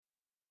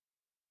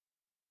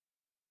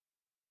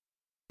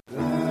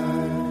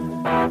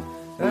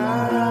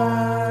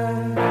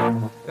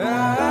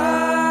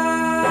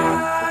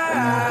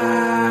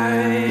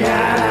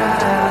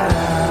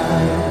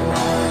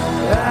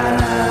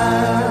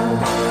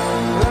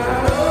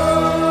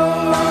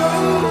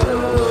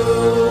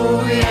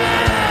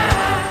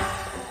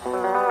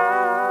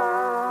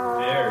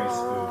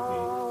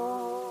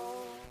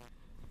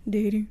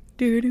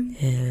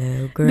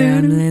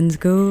gremlins,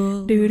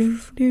 ghouls.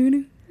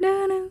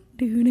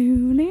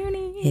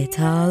 It's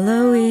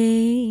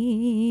Halloween.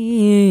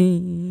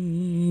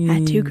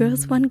 At Two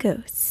Girls, One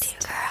Ghost.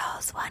 Two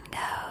girls, one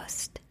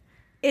ghost.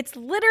 It's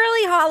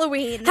literally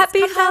Halloween. Happy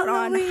This comes out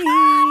on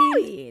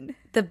Halloween.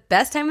 The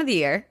best time of the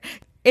year.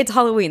 It's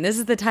Halloween. This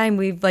is the time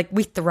we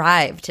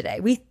thrive today.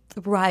 We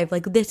thrive.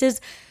 Like, this is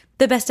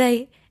the best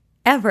day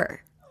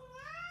ever.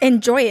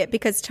 Enjoy it,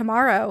 because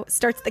tomorrow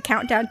starts the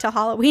countdown to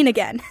Halloween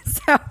again.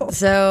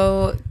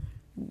 So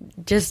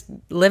just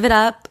live it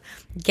up.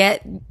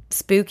 Get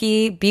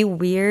spooky. Be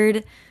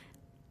weird.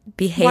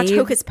 Behave. Watch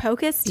Hocus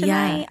Pocus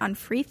tonight on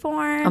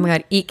Freeform. Oh my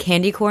God. Eat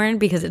candy corn,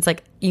 because it's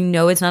like,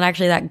 it's not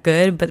actually that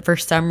good, but for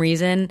some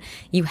reason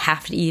you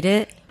have to eat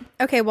it.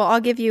 Okay, well, I'll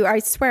give you, I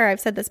swear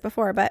I've said this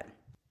before, but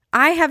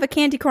I have a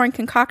candy corn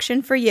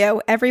concoction for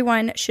you.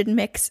 Everyone should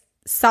mix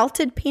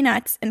salted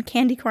peanuts and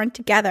candy corn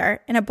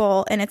together in a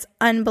bowl, and it's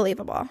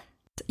unbelievable.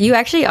 You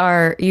actually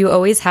are. You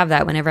always have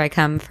that whenever I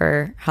come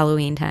for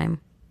Halloween time.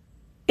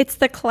 It's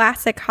the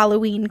classic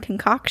Halloween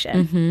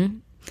concoction. Mm-hmm.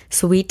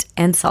 Sweet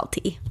and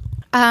salty.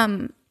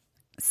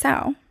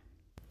 So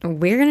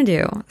we're going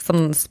to do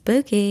something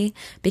spooky,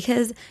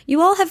 because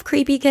you all have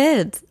creepy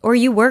kids, or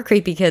you were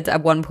creepy kids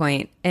at one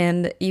point,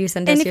 and you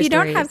send us your stories. And if you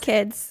don't have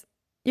kids,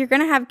 you're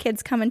going to have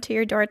kids coming to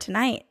your door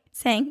tonight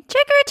saying,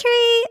 trick or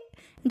treat.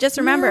 And just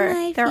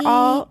remember, they're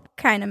all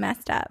kind of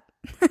messed up.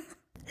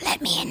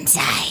 Let me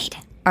inside.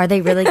 Are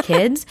they really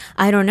kids?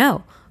 I don't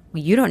know.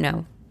 Well, you don't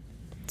know.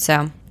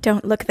 So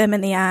don't look them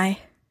in the eye.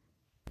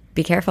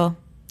 Be careful.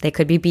 They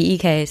could be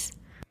BEKs.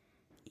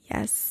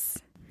 Yes.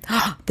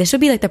 This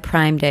would be like the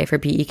prime day for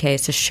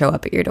BEKs to show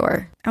up at your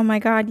door. Oh my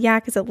God, yeah,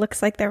 because it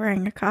looks like they're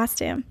wearing a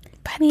costume.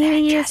 But may I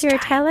use your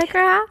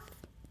telegraph?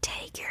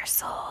 Take your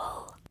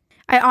soul.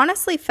 I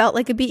honestly felt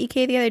like a BEK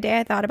the other day.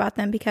 I thought about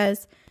them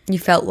because... You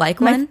felt like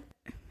one?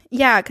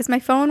 Yeah, because my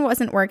phone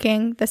wasn't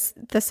working,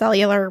 the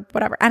cellular,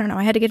 whatever. I don't know.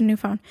 I had to get a new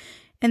phone.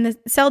 And the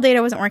cell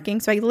data wasn't working,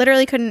 so I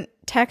literally couldn't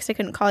text, I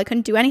couldn't call, I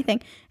couldn't do anything.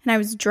 And I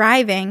was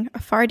driving a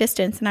far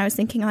distance, and I was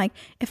thinking, like,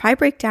 if I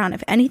break down,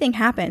 if anything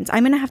happens,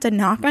 I'm going to have to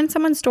knock on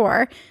someone's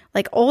door,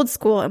 like old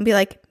school, and be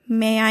like,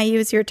 may I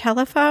use your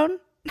telephone?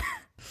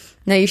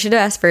 No, you should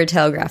have asked for a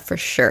telegraph for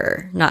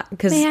sure. Not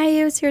because. May I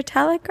use your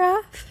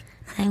telegraph?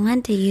 I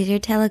want to use your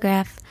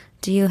telegraph.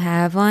 Do you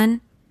have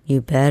one?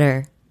 You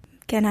better.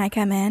 Can I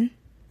come in?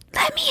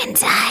 Let me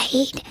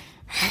inside.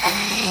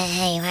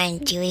 I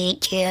want to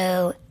eat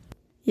you.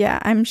 Yeah,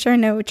 I'm sure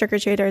no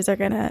trick-or-treaters are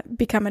going to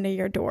be coming to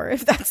your door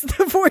if that's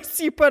the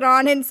voice you put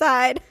on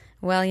inside.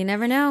 Well, you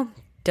never know.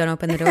 Don't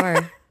open the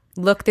door.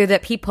 Look through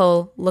that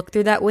peephole. Look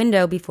through that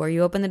window before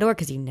you open the door,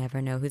 because you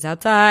never know who's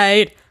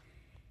outside.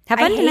 Have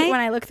fun tonight. I hate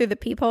when I look through the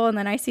peephole and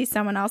then I see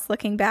someone else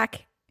looking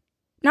back.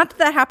 Not that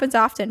that happens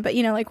often, but,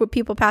 like when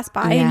people pass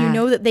by and you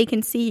know that they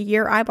can see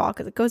your eyeball,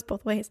 because it goes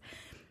both ways.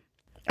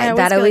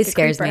 That always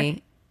scares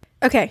me.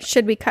 Okay,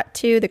 should we cut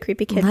to the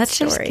creepy kids Let's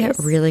stories? Just get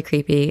really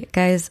creepy.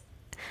 Guys,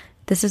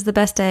 this is the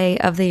best day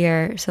of the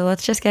year, so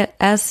let's just get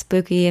as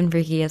spooky and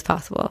freaky as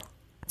possible.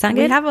 Sound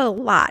good? We have a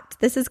lot.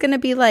 This is going to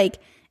be like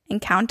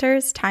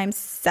encounters times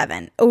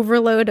 7.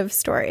 Overload of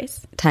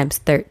stories. Times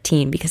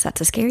 13, because that's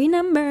a scary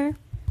number.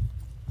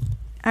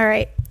 All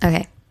right.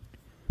 Okay.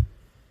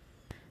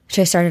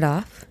 Should I start it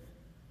off?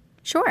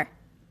 Sure.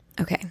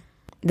 Okay.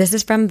 This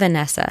is from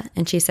Vanessa,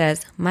 and she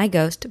says, my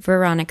ghost,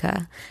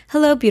 Veronica.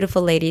 Hello,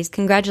 beautiful ladies.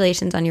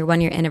 Congratulations on your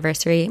 1-year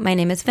anniversary. My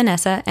name is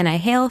Vanessa, and I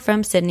hail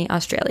from Sydney,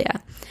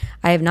 Australia.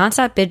 I have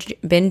nonstop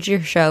binge your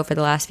show for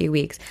the last few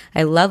weeks.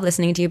 I love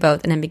listening to you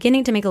both, and I'm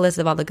beginning to make a list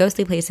of all the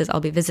ghostly places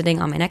I'll be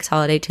visiting on my next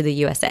holiday to the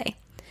USA.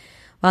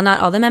 While not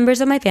all the members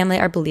of my family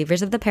are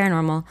believers of the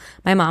paranormal,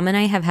 my mom and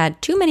I have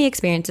had too many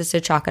experiences to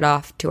chalk it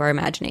off to our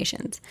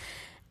imaginations.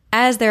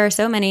 As there are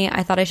so many,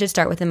 I thought I should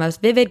start with the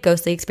most vivid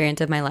ghostly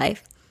experience of my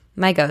life.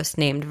 My ghost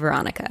named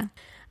Veronica.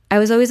 I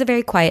was always a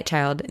very quiet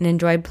child and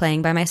enjoyed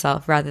playing by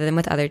myself rather than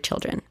with other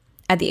children.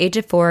 At the age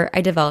of 4,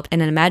 I developed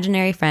an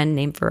imaginary friend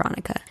named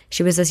Veronica.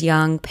 She was this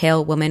young,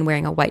 pale woman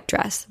wearing a white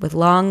dress with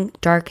long,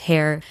 dark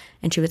hair,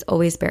 and she was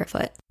always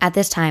barefoot. At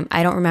this time,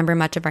 I don't remember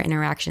much of our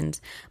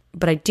interactions,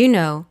 but I do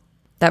know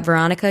that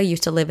Veronica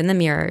used to live in the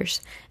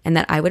mirrors and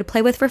that I would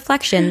play with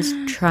reflections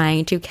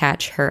trying to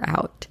catch her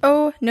out.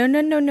 Oh, no.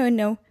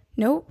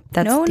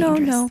 That's dangerous.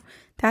 No.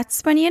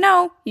 That's when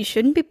you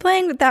shouldn't be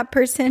playing with that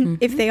person. Mm-hmm.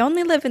 If they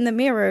only live in the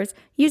mirrors,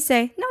 you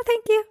say, no,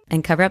 thank you.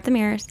 And cover up the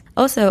mirrors.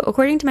 Also,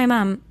 according to my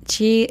mom,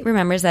 she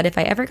remembers that if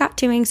I ever got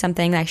doing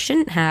something that I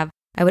shouldn't have,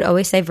 I would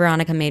always say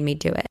Veronica made me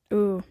do it.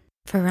 Ooh.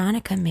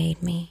 Veronica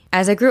made me.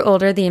 As I grew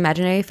older, the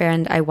imaginary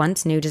friend I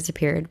once knew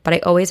disappeared, but I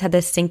always had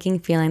this sinking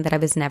feeling that I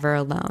was never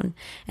alone.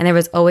 And there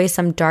was always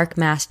some dark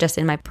mass just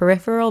in my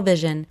peripheral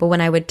vision, but when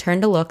I would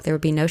turn to look, there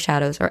would be no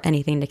shadows or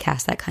anything to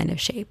cast that kind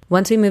of shape.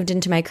 Once we moved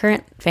into my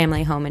current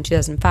family home in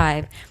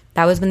 2005,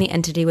 that was when the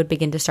entity would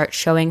begin to start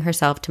showing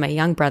herself to my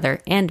young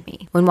brother and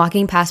me. When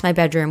walking past my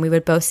bedroom, we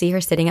would both see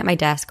her sitting at my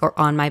desk or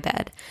on my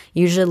bed,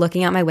 usually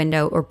looking out my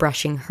window or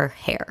brushing her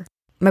hair.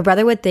 My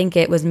brother would think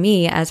it was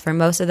me, as for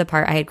most of the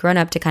part I had grown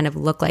up to kind of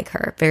look like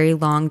her, very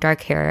long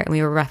dark hair, and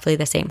we were roughly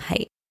the same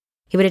height.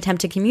 He would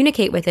attempt to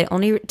communicate with it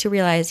only to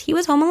realize he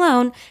was home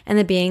alone and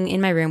the being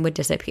in my room would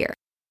disappear.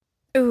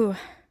 Ooh.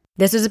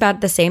 This was about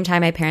the same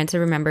time my parents had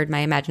remembered my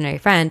imaginary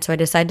friend, so I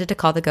decided to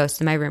call the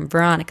ghost in my room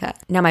Veronica.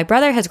 Now, my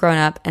brother has grown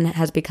up and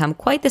has become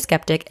quite the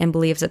skeptic and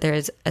believes that there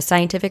is a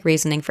scientific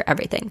reasoning for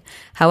everything.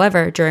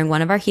 However, during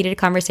one of our heated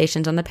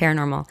conversations on the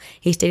paranormal,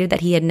 he stated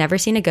that he had never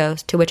seen a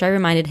ghost, to which I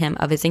reminded him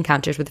of his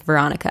encounters with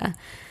Veronica.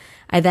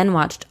 I then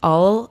watched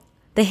all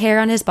the hair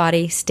on his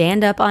body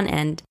stand up on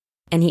end,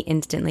 and he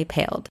instantly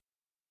paled.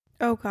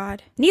 Oh,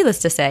 God. Needless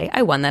to say,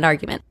 I won that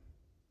argument.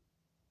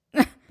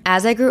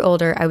 As I grew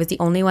older, I was the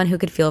only one who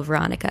could feel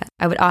Veronica.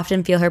 I would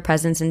often feel her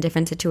presence in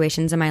different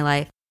situations in my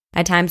life.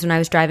 At times when I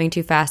was driving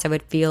too fast, I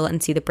would feel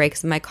and see the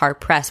brakes of my car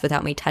press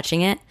without me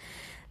touching it.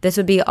 This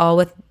would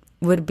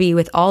be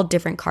with all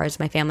different cars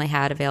my family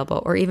had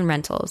available, or even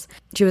rentals.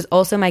 She was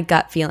also my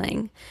gut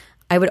feeling.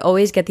 I would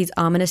always get these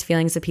ominous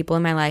feelings of people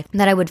in my life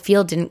that I would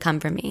feel didn't come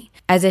from me,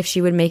 as if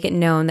she would make it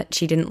known that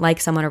she didn't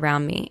like someone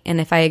around me, and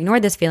if I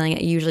ignored this feeling,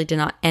 it usually did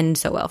not end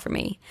so well for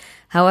me.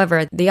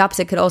 However, the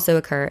opposite could also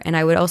occur, and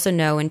I would also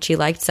know when she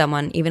liked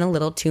someone even a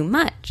little too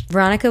much.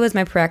 Veronica was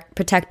my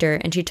protector,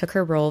 and she took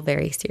her role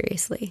very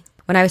seriously.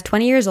 When I was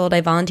 20 years old, I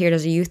volunteered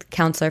as a youth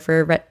counselor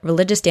for a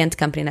religious dance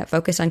company that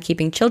focused on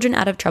keeping children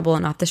out of trouble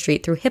and off the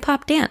street through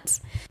hip-hop dance.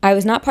 I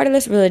was not part of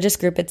this religious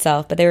group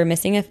itself, but they were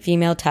missing a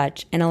female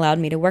touch and allowed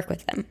me to work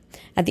with them.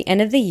 At the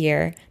end of the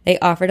year, they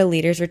offered a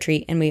leaders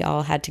retreat, and we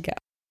all had to go.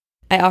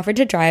 I offered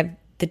to drive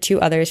the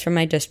two others from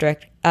my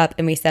district up,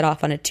 and we set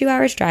off on a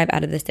 2-hour drive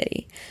out of the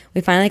city.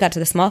 We finally got to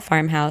the small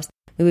farmhouse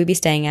we would be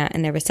staying at,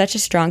 and there was such a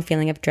strong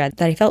feeling of dread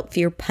that I felt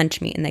fear punch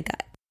me in the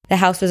gut. The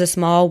house was a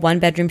small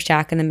one-bedroom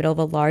shack in the middle of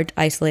a large,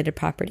 isolated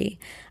property.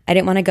 I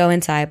didn't want to go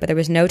inside, but there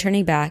was no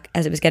turning back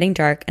as it was getting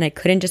dark, and I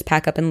couldn't just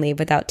pack up and leave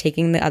without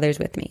taking the others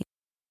with me.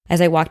 As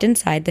I walked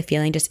inside, the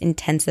feeling just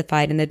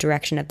intensified in the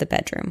direction of the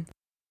bedroom.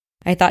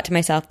 I thought to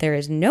myself, there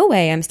is no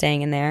way I'm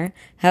staying in there.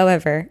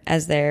 However,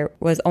 as there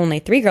was only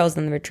 3 girls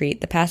in the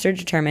retreat, the pastor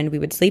determined we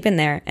would sleep in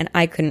there, and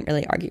I couldn't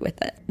really argue with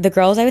it. The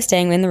girls I was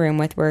staying in the room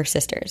with were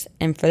sisters,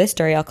 and for this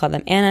story, I'll call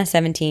them Anna,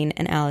 17,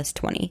 and Alice,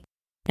 20.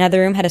 Now, the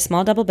room had a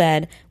small double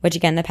bed, which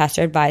again the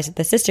pastor advised that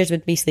the sisters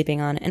would be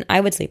sleeping on, and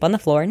I would sleep on the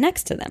floor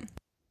next to them.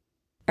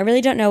 I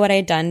really don't know what I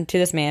had done to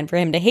this man for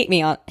him to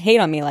hate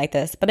on me like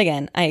this, but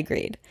again, I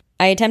agreed.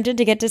 I attempted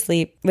to get to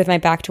sleep with my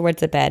back towards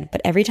the bed, but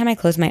every time I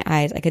closed my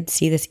eyes, I could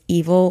see this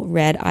evil,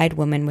 red-eyed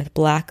woman with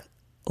black,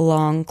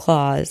 long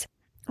claws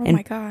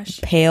and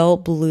pale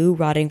blue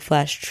rotting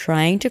flesh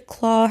trying to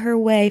claw her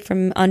way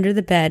from under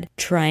the bed,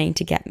 trying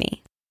to get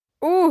me.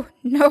 Oh,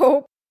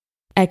 no.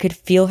 I could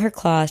feel her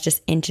claws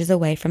just inches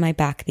away from my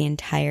back the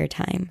entire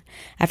time.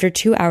 After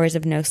 2 hours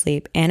of no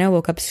sleep, Anna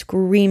woke up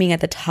screaming at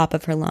the top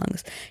of her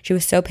lungs. She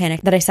was so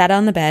panicked that I sat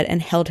on the bed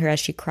and held her as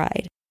she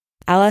cried.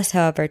 Alice,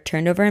 however,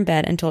 turned over in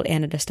bed and told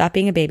Anna to stop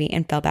being a baby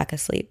and fell back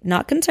asleep,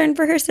 not concerned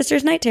for her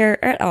sister's night terror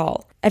at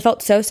all. I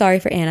felt so sorry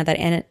for Anna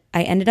that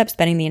I ended up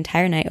spending the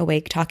entire night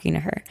awake talking to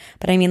her.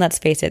 But I mean, let's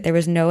face it, there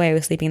was no way I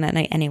was sleeping that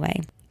night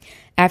anyway.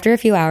 After a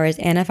few hours,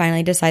 Anna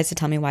finally decides to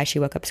tell me why she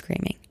woke up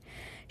screaming.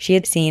 She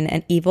had seen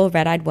an evil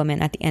red-eyed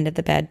woman at the end of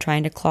the bed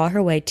trying to claw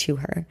her way to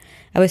her.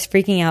 I was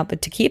freaking out,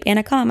 but to keep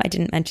Anna calm, I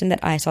didn't mention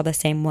that I saw the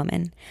same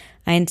woman.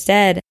 I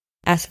instead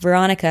asked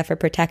Veronica for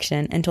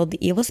protection and told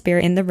the evil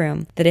spirit in the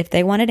room that if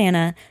they wanted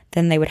Anna,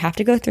 then they would have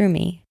to go through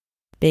me.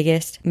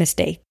 Biggest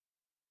mistake.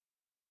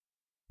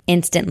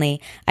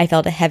 Instantly, I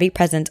felt a heavy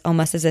presence,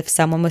 almost as if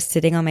someone was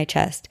sitting on my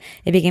chest.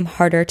 It became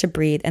harder to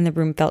breathe and the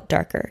room felt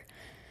darker.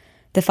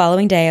 The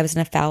following day, I was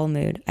in a foul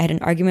mood. I had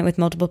an argument with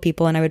multiple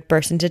people and I would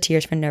burst into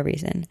tears for no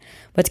reason.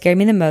 What scared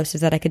me the most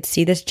is that I could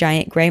see this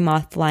giant gray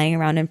moth flying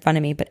around in front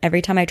of me, but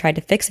every time I tried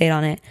to fixate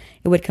on it,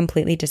 it would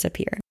completely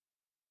disappear.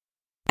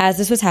 As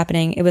this was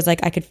happening, it was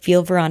like I could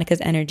feel Veronica's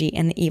energy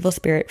and the evil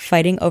spirit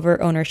fighting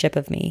over ownership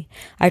of me.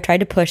 I tried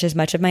to push as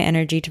much of my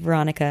energy to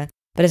Veronica,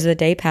 but as the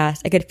day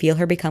passed, I could feel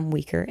her become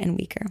weaker and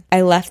weaker.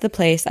 I left the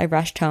place, I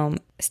rushed home,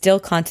 still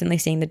constantly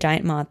seeing the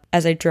giant moth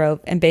as I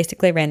drove and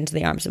basically ran into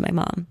the arms of my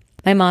mom.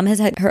 My mom has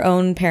had her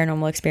own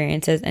paranormal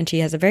experiences and she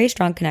has a very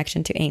strong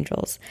connection to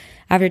angels.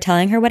 After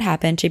telling her what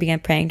happened, she began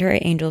praying to her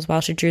angels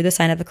while she drew the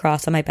sign of the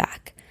cross on my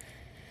back.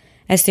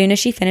 As soon as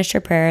she finished her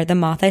prayer, the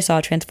moth I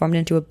saw transformed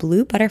into a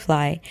blue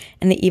butterfly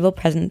and the evil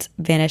presence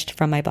vanished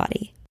from my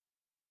body.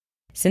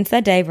 Since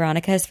that day,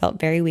 Veronica has felt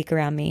very weak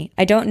around me.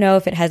 I don't know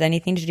if it has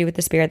anything to do with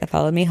the spirit that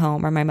followed me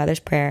home or my mother's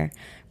prayer.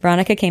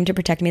 Veronica came to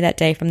protect me that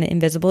day from the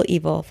invisible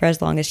evil for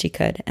as long as she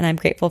could, and I'm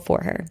grateful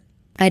for her.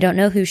 I don't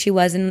know who she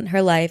was in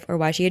her life or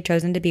why she had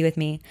chosen to be with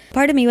me.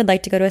 Part of me would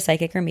like to go to a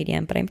psychic or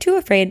medium, but I'm too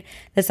afraid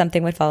that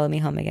something would follow me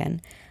home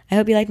again. I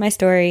hope you liked my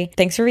story.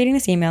 Thanks for reading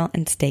this email,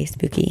 and stay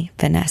spooky,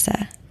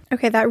 Vanessa.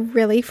 Okay, that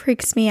really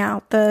freaks me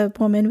out. The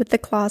woman with the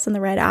claws and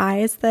the red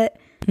eyes that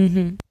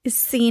is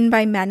seen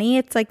by many.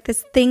 It's like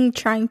this thing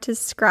trying to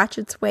scratch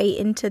its way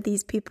into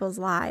these people's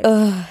lives.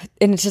 Ugh,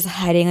 and it's just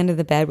hiding under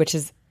the bed, which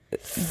is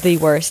the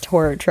worst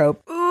horror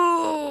trope.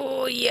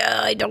 Ooh,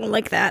 Yeah, I don't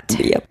like that.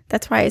 Yep.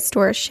 That's why I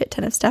store a shit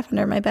ton of stuff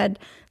under my bed.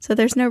 So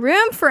there's no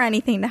room for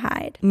anything to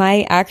hide.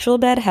 My actual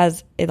bed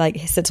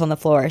it sits on the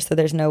floor, so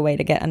there's no way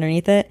to get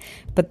underneath it.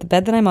 But the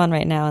bed that I'm on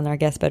right now in our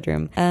guest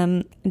bedroom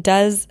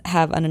does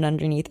have an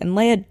underneath, and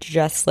Leia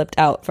just slipped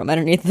out from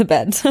underneath the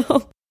bed.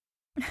 So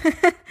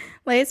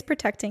Leia's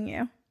protecting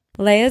you.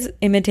 Leia's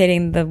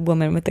imitating the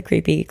woman with the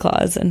creepy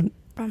claws and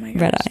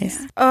red eyes.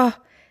 Yeah. Oh,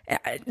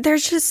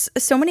 there's just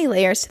so many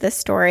layers to this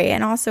story.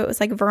 And also it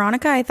was like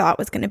Veronica, I thought,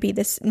 was going to be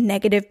this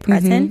negative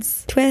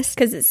presence. Twist.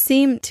 Because it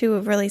seemed to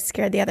have really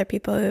scared the other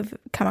people who've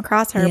come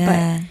across her.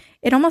 Yeah. But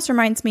it almost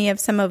reminds me of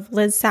some of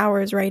Liz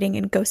Sauer's writing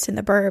in Ghost in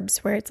the Burbs,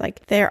 where it's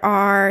like there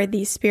are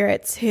these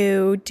spirits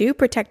who do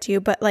protect you,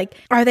 but like,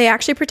 are they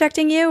actually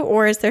protecting you?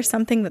 Or is there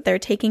something that they're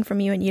taking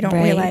from you and you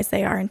don't realize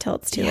they are until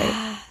it's too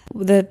late?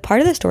 The part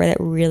of the story that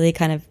really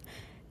kind of,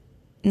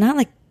 not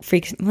like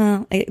freaks,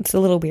 well, it's a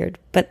little weird,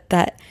 but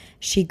that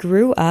she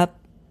grew up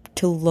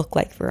to look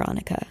like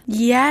Veronica.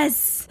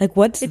 Yes. Like,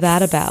 what's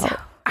that about?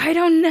 I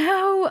don't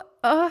know.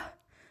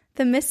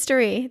 The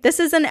mystery. This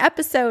is an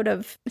episode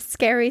of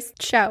Scary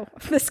Show.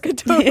 This could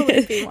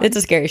totally be one. It's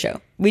a scary show.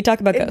 We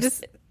talk about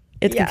ghosts.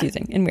 It's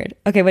confusing and weird.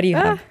 Okay, what do you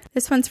have?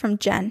 This one's from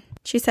Jen.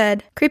 She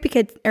said, "Creepy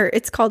Kid," or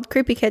it's called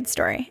Creepy Kid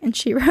Story. And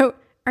she wrote,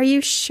 "Are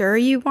you sure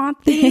you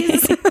want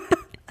these?"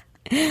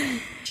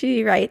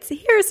 She writes,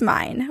 "Here's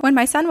mine. When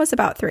my son was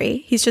about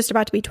 3, he's just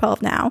about to be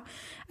 12 now,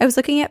 I was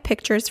looking at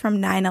pictures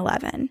from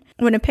 9/11.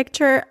 When a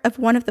picture of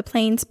one of the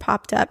planes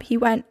popped up, he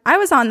went, 'I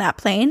was on that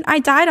plane. I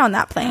died on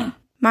that plane.'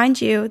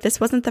 Mind you, this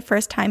wasn't the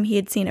first time he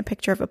had seen a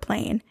picture of a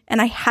plane,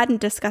 and I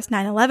hadn't discussed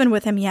 9/11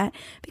 with him yet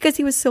because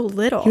he was so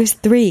little." He was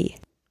 3.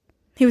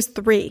 He was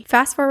 3.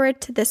 Fast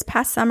forward to this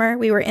past summer,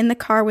 we were in the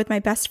car with my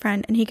best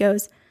friend, and he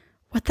goes,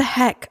 "What the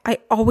heck? I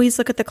always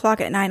look at the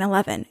clock at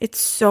 9/11. It's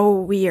so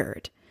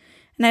weird."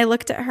 And I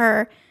looked at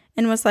her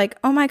and was like,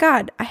 "Oh my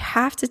God, I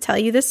have to tell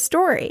you this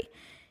story."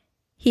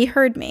 He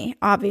heard me.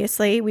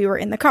 Obviously, we were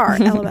in the car,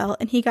 LOL,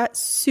 and he got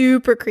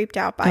super creeped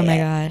out by it. Oh my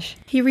gosh.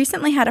 He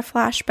recently had a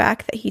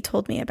flashback that he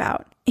told me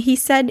about. He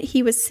said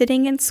he was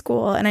sitting in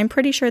school, and I'm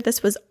pretty sure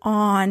this was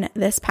on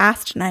this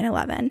past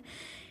 9/11.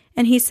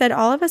 And he said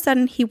all of a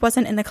sudden he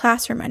wasn't in the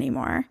classroom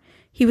anymore.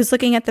 He was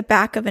looking at the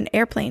back of an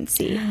airplane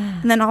seat.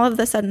 And then all of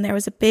a sudden there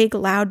was a big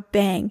loud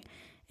bang,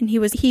 and he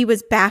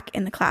was back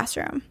in the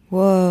classroom.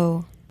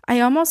 Whoa. I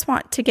almost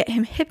want to get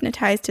him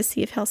hypnotized to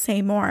see if he'll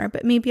say more,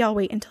 but maybe I'll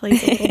wait until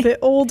he's a little bit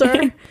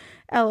older.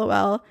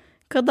 LOL.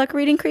 Good luck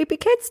reading creepy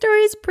kid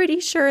stories.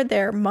 Pretty sure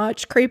they're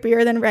much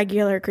creepier than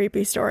regular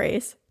creepy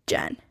stories.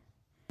 Jen.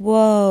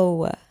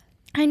 Whoa.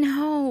 I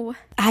know.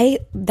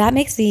 That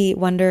makes me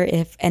wonder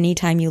if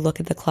anytime you look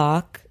at the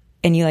clock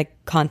and you like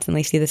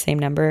constantly see the same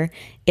number,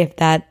 if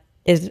that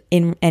is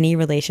in any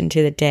relation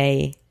to the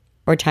day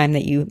or time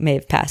that you may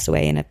have passed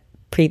away in a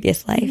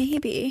previous life.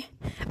 Maybe.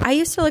 I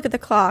used to look at the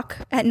clock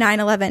at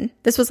 9/11.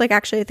 This was like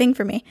actually a thing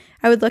for me.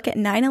 I would look at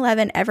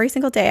 9/11 every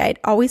single day. I'd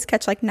always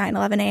catch like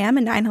 9/11 a.m.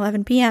 and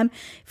 9/11 p.m.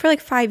 for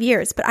like 5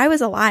 years, but I was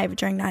alive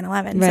during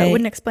 9/11, so it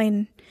wouldn't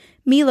explain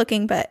me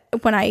looking. But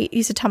when I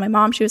used to tell my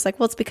mom, she was like,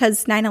 well, it's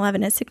because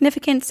 9/11 is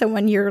significant, so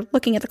when you're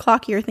looking at the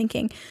clock, you're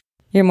thinking,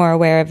 you're more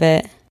aware of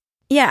it.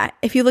 Yeah,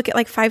 if you look at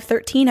like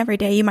 5:13 every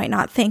day, you might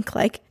not think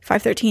like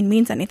 5:13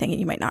 means anything, and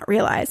you might not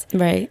realize.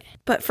 Right.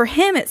 But for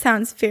him, it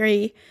sounds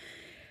very...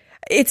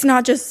 It's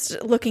not just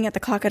looking at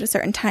the clock at a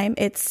certain time.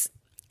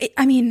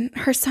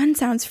 Her son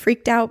sounds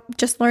freaked out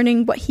just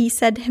learning what he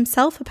said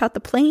himself about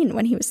the plane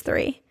when he was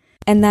 3.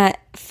 And that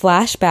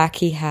flashback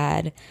he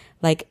had,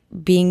 like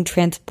being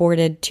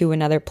transported to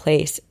another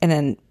place and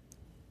then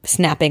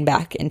snapping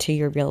back into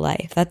your real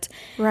life. That's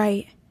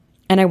right.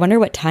 And I wonder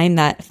what time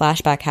that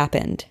flashback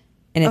happened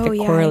and if it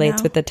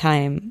correlates with the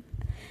time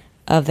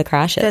of the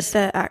crashes.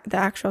 The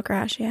actual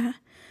crash, yeah.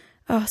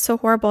 Oh, so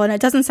horrible. And it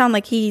doesn't sound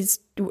like he's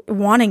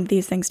wanting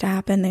these things to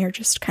happen. They're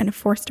just kind of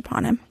forced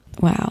upon him.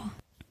 Wow.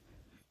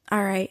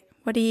 All right.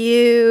 What do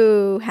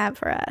you have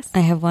for us?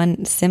 I have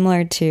one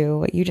similar to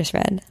what you just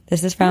read.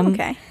 This is from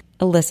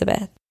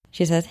Elizabeth.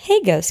 She says,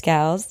 "Hey, Ghost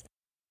Gals.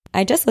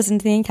 I just listened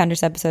to the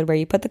Encounters episode where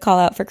you put the call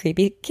out for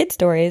creepy kid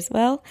stories.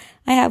 Well,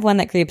 I have one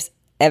that creeps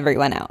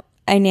everyone out.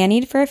 I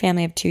nannied for a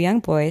family of 2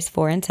 young boys,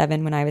 4 and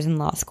 7, when I was in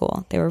law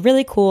school. They were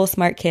really cool,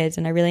 smart kids,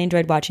 and I really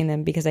enjoyed watching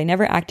them because they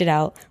never acted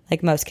out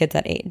like most kids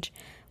that age.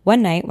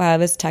 One night, while I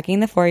was tucking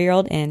the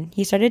 4-year-old in,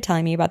 he started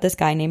telling me about this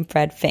guy named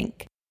Fred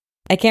Fink.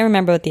 I can't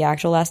remember what the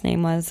actual last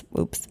name was.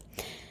 Oops.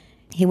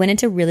 He went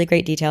into really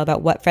great detail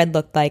about what Fred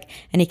looked like,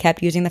 and he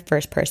kept using the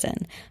first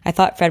person. I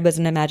thought Fred was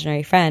an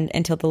imaginary friend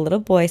until the little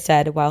boy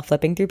said, while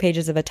flipping through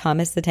pages of a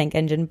Thomas the Tank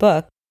Engine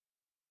book,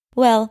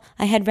 well,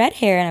 I had red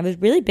hair and I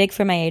was really big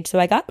for my age, so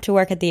I got to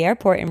work at the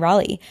airport in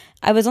Raleigh.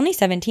 I was only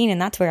 17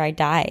 and that's where I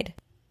died.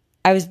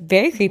 I was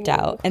very creeped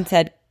out and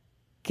said,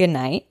 good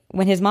night.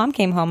 When his mom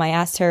came home, I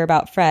asked her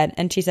about Fred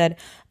and she said,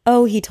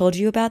 oh, he told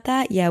you about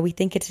that? Yeah, we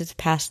think it's his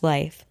past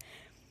life.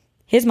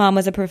 His mom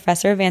was a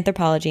professor of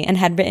anthropology and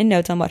had written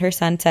notes on what her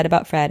son said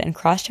about Fred and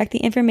cross-checked the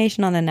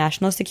information on the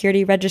National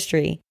Security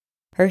Registry.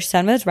 Her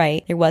son was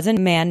right. There was a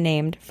man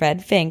named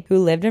Fred Fink who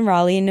lived in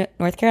Raleigh,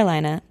 North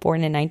Carolina, born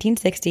in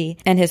 1960,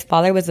 and his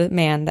father was the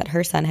man that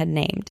her son had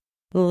named.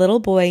 The little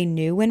boy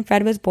knew when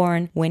Fred was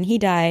born, when he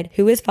died,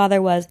 who his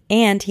father was,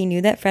 and he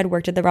knew that Fred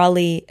worked at the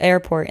Raleigh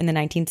airport in the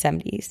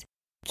 1970s.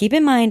 Keep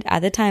in mind, at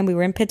the time we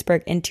were in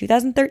Pittsburgh in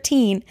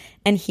 2013,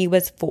 and he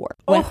was 4.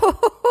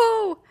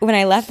 When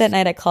I left that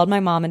night, I called my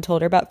mom and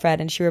told her about Fred,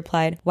 and she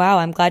replied, "Wow,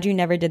 I'm glad you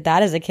never did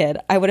that as a kid.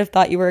 I would have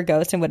thought you were a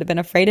ghost and would have been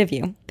afraid of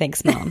you.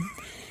 Thanks, Mom."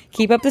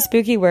 Keep up the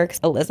spooky works,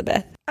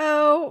 Elizabeth.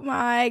 Oh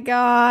my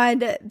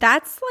God.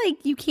 That's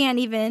like, you can't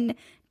even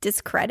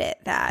discredit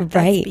that. That's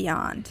right.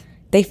 Beyond.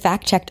 They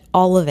fact-checked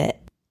all of it.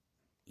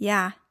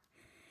 Yeah.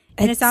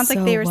 And it sounds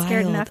like they were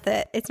scared enough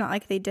that it's not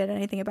like they did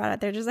anything about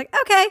it. They're just like,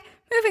 okay,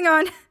 moving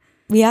on.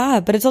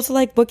 Yeah, but it's also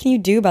like, what can you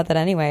do about that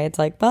anyway? It's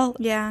like, well,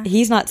 yeah,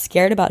 he's not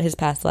scared about his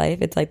past life.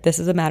 It's like, this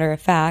is a matter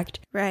of fact.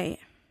 Right.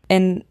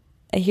 And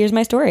here's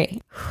my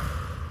story.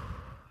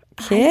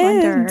 Kids. I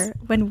wonder,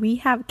 when we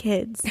have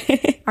kids,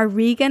 are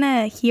we going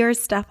to hear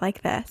stuff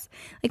like this?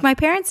 Like, my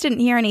parents didn't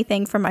hear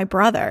anything from my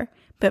brother,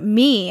 but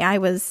me, I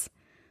was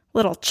a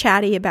little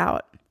chatty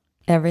about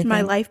everything.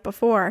 My life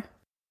before.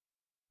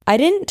 I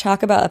didn't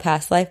talk about a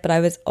past life, but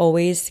I was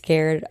always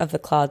scared of the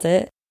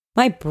closet.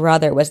 My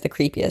brother was the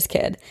creepiest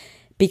kid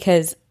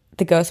because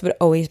the ghost would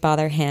always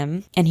bother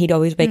him, and he'd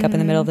always wake up in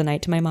the middle of the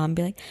night to my mom and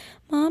be like,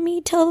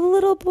 "Mommy, tell the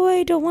little boy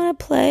I don't want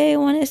to play, I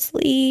want to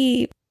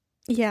sleep."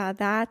 Yeah,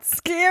 that's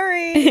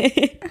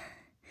scary.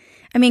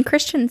 I mean,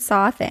 Christian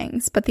saw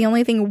things, but the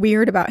only thing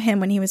weird about him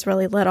when he was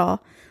really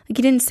little, like,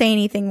 he didn't say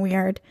anything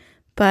weird,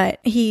 but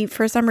he,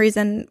 for some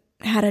reason,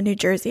 had a New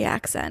Jersey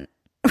accent,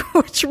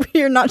 which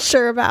we're not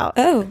sure about.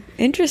 Oh,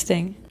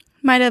 interesting.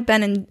 Might have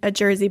been a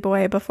Jersey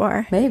boy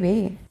before.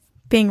 Maybe.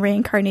 Being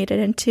reincarnated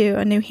into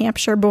a New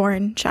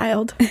Hampshire-born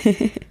child.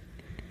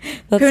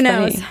 Who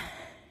knows? Funny.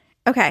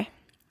 Okay,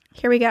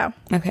 here we go.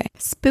 Okay.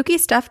 Spooky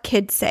stuff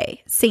kids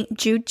say. St.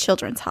 Jude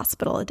Children's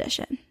Hospital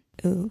edition.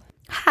 Ooh.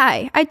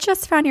 Hi, I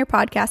just found your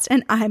podcast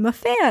and I'm a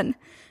fan.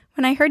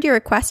 When I heard your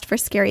request for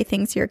scary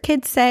things your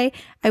kids say,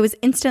 I was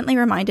instantly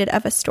reminded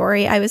of a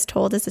story I was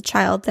told as a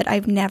child that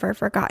I've never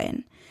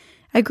forgotten.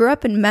 I grew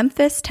up in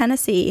Memphis,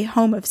 Tennessee,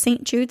 home of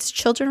St. Jude's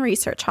Children's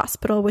Research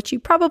Hospital, which you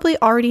probably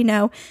already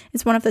know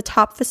is one of the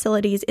top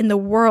facilities in the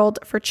world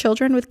for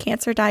children with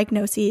cancer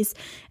diagnoses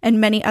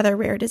and many other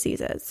rare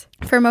diseases.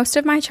 For most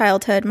of my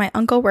childhood, my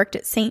uncle worked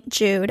at St.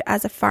 Jude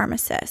as a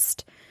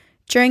pharmacist.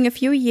 During a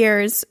few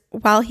years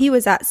while he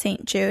was at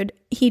St. Jude,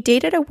 he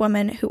dated a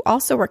woman who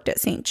also worked at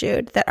St.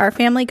 Jude that our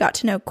family got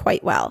to know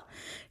quite well.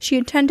 She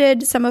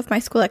attended some of my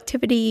school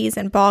activities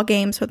and ball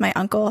games with my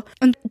uncle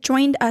and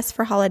joined us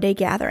for holiday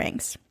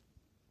gatherings.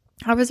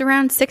 I was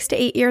around 6 to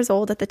 8 years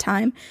old at the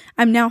time.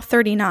 I'm now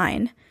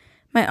 39.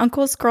 My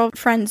uncle's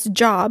girlfriend's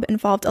job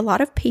involved a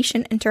lot of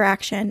patient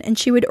interaction, and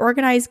she would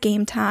organize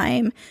game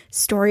time,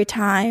 story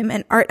time,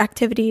 and art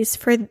activities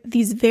for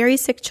these very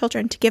sick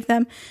children to give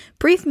them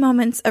brief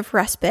moments of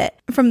respite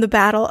from the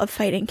battle of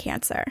fighting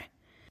cancer.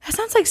 That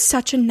sounds like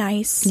such a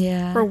nice,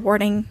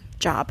 rewarding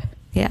job.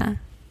 Yeah.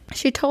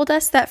 She told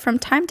us that from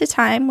time to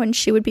time when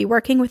she would be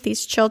working with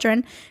these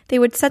children, they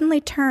would suddenly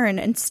turn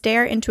and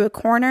stare into a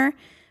corner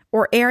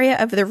or area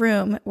of the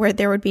room where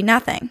there would be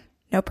nothing.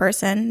 No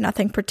person,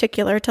 nothing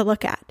particular to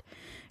look at.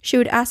 She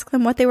would ask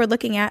them what they were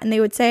looking at, and they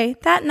would say,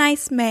 "That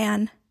nice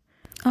man."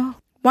 Oh.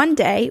 One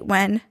day,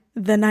 when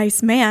the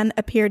nice man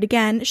appeared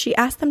again, she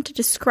asked them to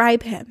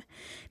describe him.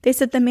 They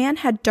said the man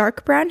had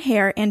dark brown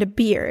hair and a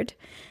beard.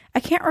 I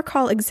can't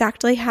recall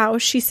exactly how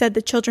she said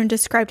the children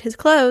described his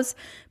clothes,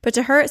 but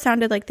to her it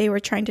sounded like they were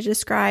trying to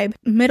describe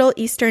Middle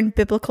Eastern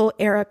biblical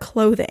era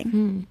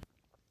clothing.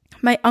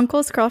 My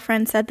uncle's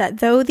girlfriend said that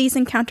though these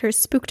encounters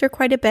spooked her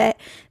quite a bit,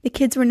 the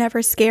kids were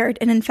never scared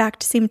and in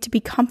fact seemed to be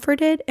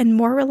comforted and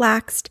more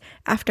relaxed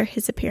after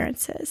his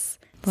appearances.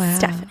 Wow.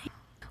 Stephanie.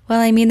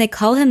 Well, I mean, they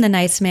call him the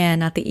nice man,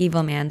 not the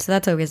evil man, so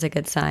that's always a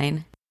good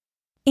sign.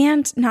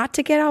 And not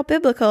to get all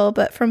biblical,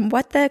 but from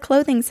what the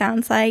clothing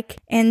sounds like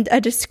and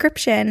a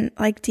description,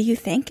 like, do you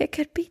think it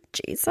could be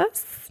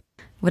Jesus?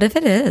 What if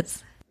it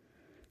is?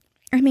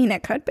 I mean,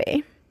 it could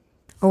be.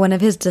 Or one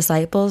of his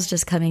disciples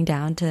just coming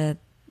down to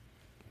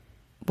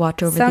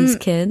watch over these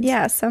kids.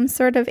 Yeah, some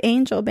sort of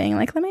angel being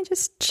like, let me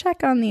just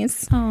check on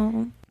these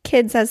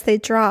kids as they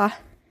draw.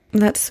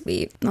 That's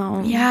sweet.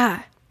 Oh,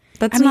 yeah.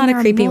 That's not a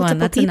creepy one.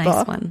 That's a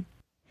nice one.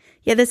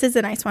 Yeah, this is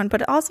a nice one,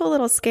 but also a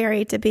little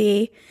scary to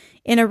be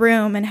in a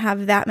room and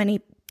have that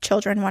many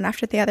children, one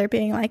after the other,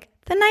 being like,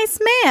 the nice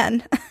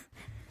man.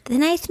 The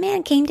nice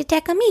man came to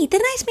check on me. The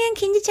nice man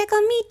came to check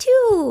on me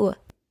too.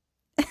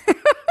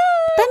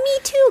 But me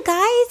too,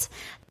 guys.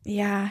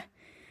 Yeah.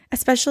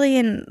 Especially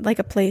in like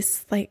a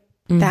place like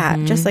that,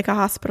 just like a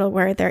hospital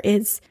where there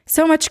is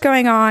so much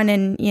going on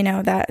and, you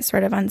know, that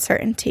sort of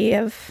uncertainty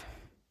of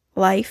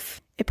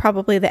life.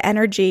 The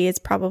energy is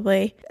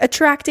probably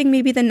attracting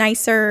maybe the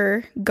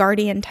nicer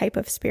guardian type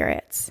of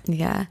spirits.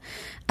 Yeah.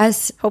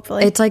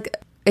 Hopefully.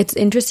 It's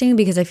interesting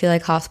because I feel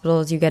like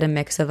hospitals, you get a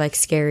mix of like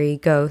scary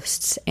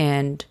ghosts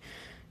and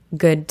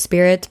good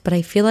spirits. But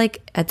I feel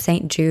like at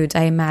St. Jude's,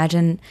 I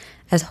imagine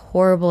as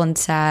horrible and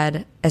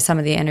sad as some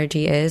of the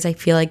energy is, I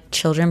feel like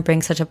children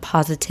bring such a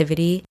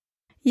positivity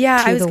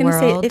Yeah, to I was the going to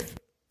say, world. if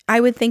I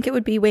would think it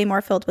would be way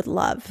more filled with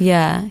love.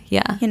 Yeah.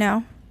 You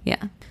know?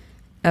 Yeah.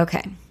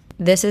 Okay.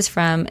 This is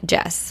from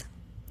Jess.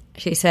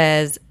 She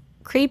says,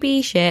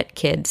 creepy shit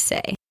kids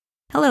say.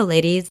 Hello,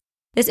 ladies.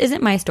 This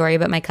isn't my story,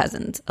 but my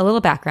cousin's. A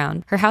little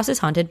background. Her house is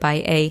haunted by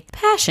a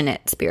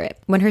passionate spirit.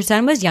 When her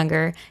son was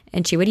younger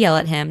and she would yell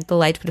at him, the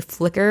lights would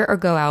flicker or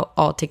go out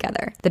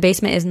altogether. The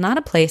basement is not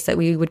a place that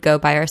we would go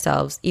by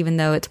ourselves, even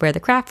though it's where the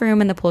craft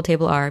room and the pool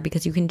table are,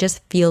 because you can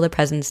just feel the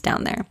presence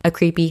down there. A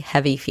creepy,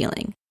 heavy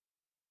feeling.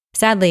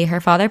 Sadly, her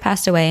father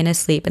passed away in his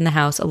sleep in the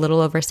house a little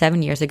over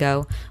 7 years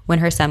ago when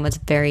her son was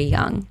very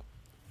young.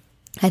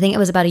 I think it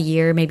was about a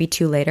year, maybe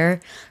 2 later,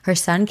 her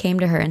son came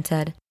to her and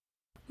said,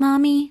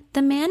 Mommy,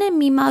 the man in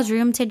Mima's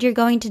room said you're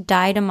going to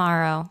die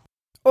tomorrow.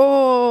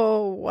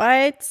 Oh,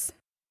 what?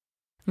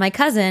 My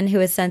cousin, who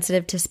is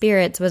sensitive to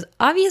spirits, was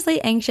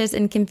obviously anxious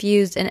and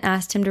confused and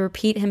asked him to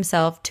repeat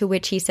himself, to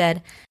which he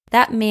said,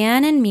 That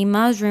man in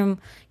Mima's room,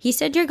 he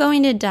said you're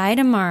going to die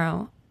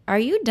tomorrow. Are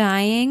you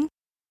dying?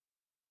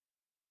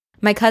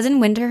 My cousin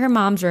went to her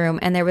mom's room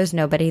and there was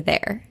nobody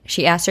there.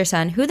 She asked her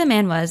son who the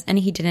man was and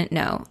he didn't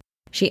know.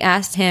 She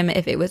asked him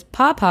if it was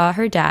Papa,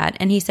 her dad,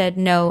 and he said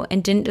no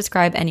and didn't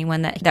describe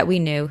anyone that we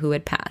knew who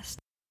had passed.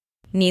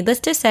 Needless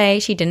to say,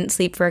 she didn't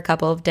sleep for a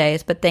couple of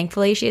days, but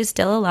thankfully she is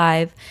still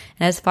alive,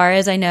 and as far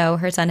as I know,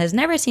 her son has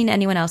never seen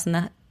anyone else in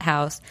the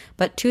house,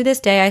 but to this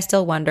day I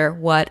still wonder,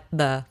 what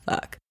the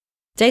fuck?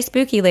 Stay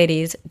spooky,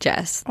 ladies.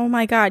 Jess. Oh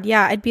my God,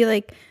 yeah, I'd be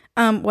like,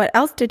 what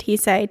else did he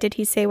say? Did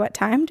he say what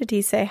time? Did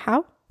he say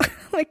how?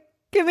 Like,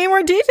 give me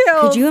more details.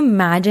 Could you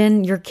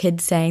imagine your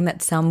kid saying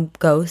that some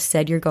ghost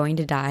said you're going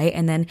to die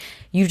and then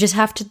you just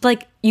have to,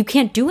 like, you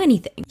can't do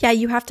anything? Yeah,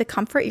 you have to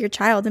comfort your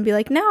child and be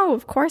like, no,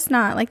 of course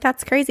not. Like,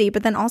 that's crazy.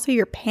 But then also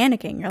you're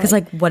panicking. You're Because,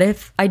 like, what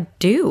if I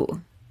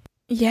do?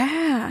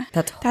 Yeah.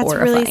 That's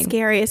really horrifying.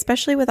 scary,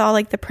 especially with all,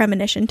 like, the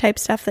premonition type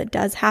stuff that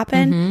does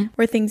happen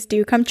where things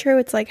do come true.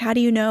 It's like, how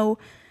do you know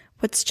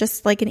what's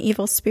just like an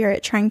evil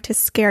spirit trying to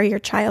scare your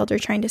child or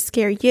trying to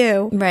scare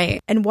you? Right.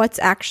 And what's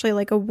actually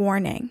like a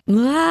warning?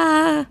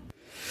 Ah,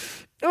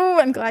 Oh,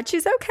 I'm glad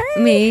she's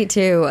okay. me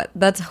too.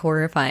 That's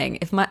horrifying.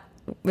 If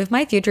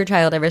my future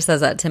child ever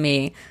says that to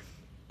me,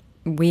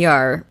 we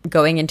are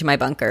going into my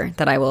bunker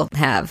that I will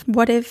have.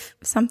 What if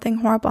something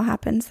horrible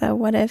happens, though?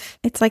 What if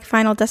it's like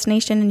Final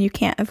Destination and you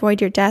can't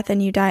avoid your death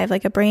and you die of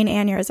like a brain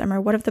aneurysm?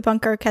 Or what if the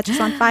bunker catches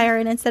on fire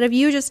and instead of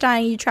you just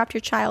dying, you trapped your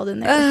child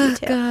in there with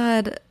you too?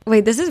 God.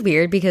 Wait, this is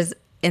weird because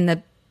in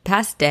the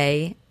past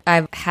day,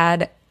 I've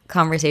had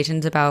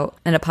conversations about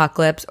an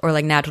apocalypse or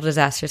like natural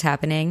disasters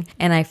happening,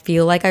 and I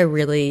feel like I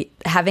really,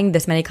 having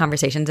this many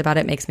conversations about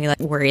it makes me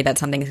like worried that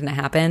something's going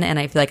to happen, and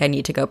I feel like I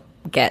need to go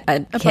get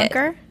a kit.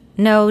 Bunker?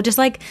 No, just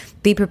like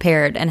be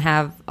prepared and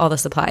have all the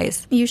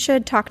supplies. You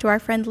should talk to our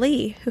friend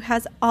Lee, who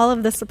has all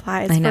of the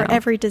supplies I know. for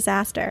every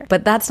disaster.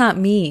 But that's not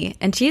me,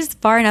 and she's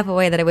far enough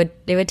away that it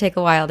would take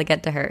a while to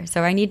get to her,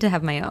 so I need to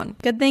have my own.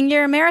 Good thing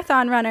you're a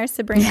marathon runner,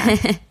 Sabrina.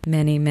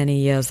 Many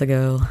years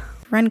ago.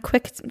 Run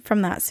quick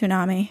from that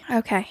tsunami.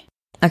 Okay.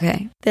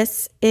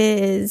 This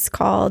is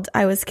called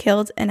I Was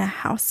Killed in a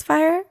House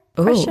Fire?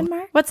 Ooh. Question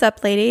mark. What's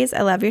up, ladies?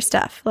 I love your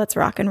stuff. Let's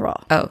rock and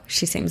roll. Oh,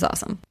 she seems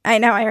awesome. I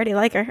know, I already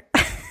like her.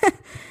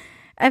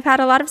 I've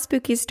had a lot of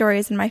spooky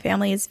stories and my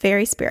family is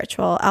very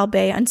spiritual,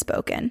 albeit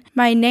unspoken.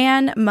 My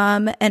nan,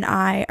 mum, and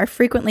I are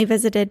frequently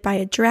visited by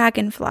a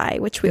dragonfly,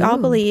 which we all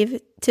believe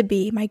to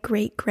be my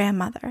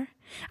great-grandmother.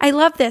 I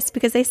love this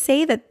because they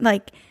say that,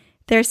 like,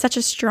 there's such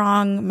a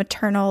strong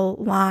maternal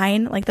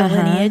line, like the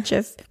lineage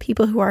of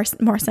people who are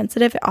more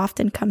sensitive. It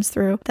often comes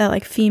through the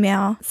like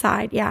female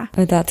side. Yeah.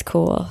 Oh, that's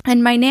cool.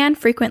 And my nan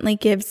frequently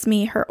gives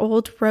me her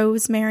old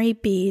rosemary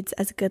beads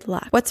as good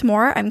luck. What's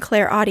more, I'm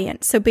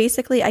clairaudient. So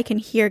basically I can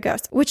hear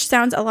ghosts, which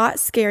sounds a lot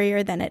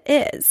scarier than it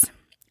is,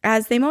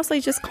 as they mostly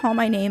just call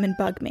my name and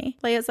bug me.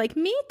 Leia's like,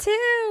 me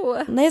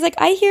too. Leia's like,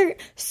 I hear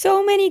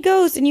so many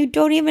ghosts and you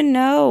don't even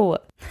know.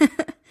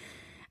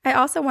 I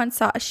also once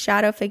saw a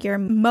shadow figure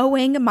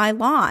mowing my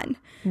lawn.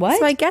 What?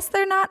 So I guess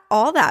they're not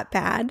all that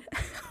bad.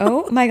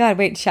 Oh my God.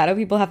 Wait, shadow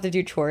people have to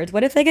do chores.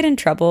 What if they get in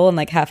trouble and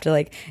like have to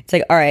like, it's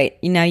like, all right,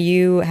 now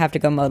you have to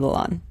go mow the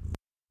lawn.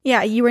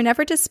 Yeah, you were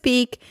never to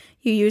speak.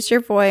 You used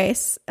your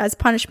voice. As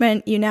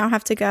punishment, you now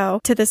have to go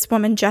to this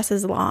woman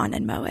Jess's lawn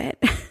and mow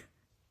it.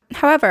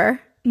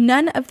 However,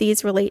 none of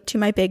these relate to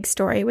my big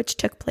story, which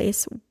took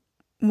place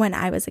when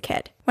I was a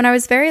kid. When I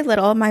was very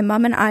little, my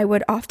mom and I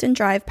would often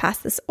drive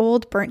past this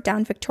old burnt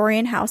down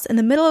Victorian house in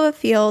the middle of a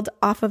field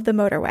off of the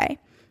motorway.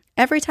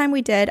 Every time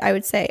we did, I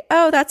would say,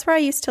 oh, that's where I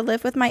used to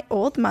live with my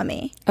old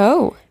mummy.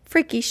 Oh.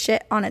 Freaky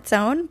shit on its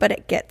own, but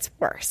it gets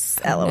worse.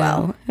 LOL.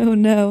 No. Oh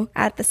no.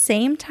 At the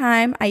same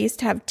time, I used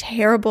to have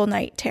terrible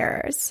night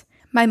terrors.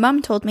 My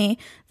mom told me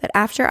that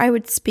after I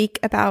would speak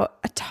about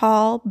a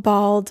tall,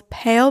 bald,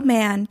 pale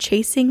man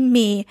chasing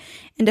me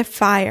and a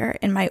fire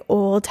in my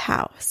old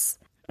house.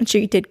 And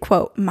she did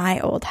quote, my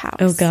old house.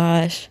 Oh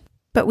gosh.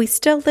 But we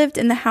still lived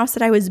in the house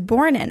that I was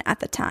born in at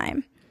the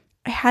time.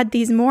 I had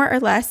these more or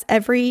less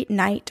every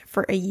night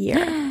for a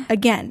year.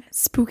 Again,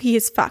 spooky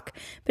as fuck,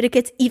 but it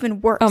gets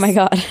even worse. Oh my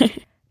God.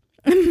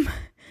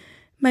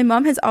 My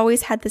mom has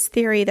always had this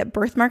theory that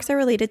birthmarks are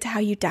related to how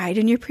you died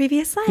in your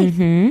previous life.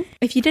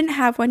 If you didn't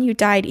have one, you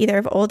died either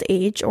of old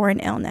age or an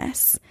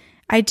illness.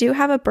 I do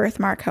have a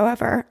birthmark,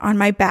 however, on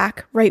my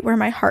back, right where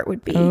my heart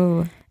would be,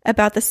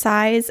 about the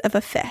size of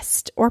a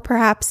fist, or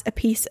perhaps a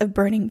piece of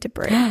burning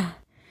debris.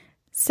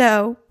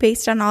 So,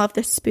 based on all of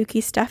this spooky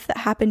stuff that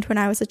happened when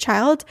I was a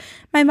child,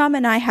 my mom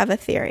and I have a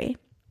theory.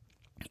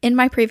 In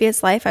my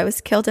previous life, I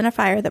was killed in a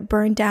fire that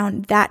burned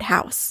down that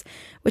house,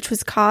 which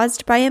was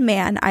caused by a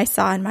man I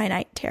saw in my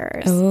night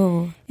terrors.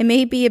 It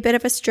may be a bit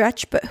of a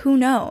stretch, but who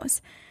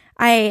knows?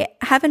 I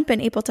haven't been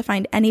able to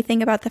find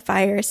anything about the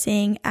fire,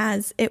 seeing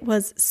as it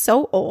was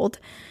so old,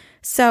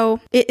 so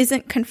it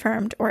isn't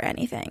confirmed or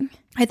anything.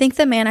 I think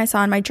the man I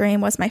saw in my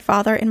dream was my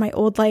father in my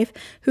old life,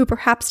 who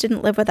perhaps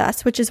didn't live with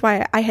us, which is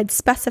why I had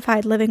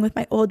specified living with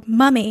my old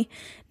mummy,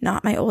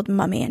 not my old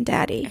mummy and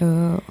daddy.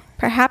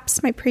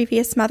 Perhaps my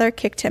previous mother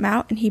kicked him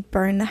out and he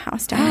burned the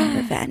house down in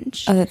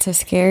revenge. Oh, that's so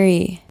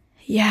scary.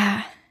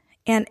 Yeah.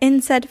 And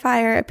in said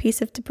fire, a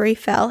piece of debris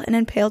fell and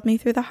impaled me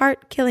through the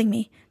heart, killing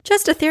me.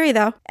 Just a theory,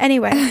 though.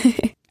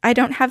 Anyway, I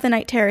don't have the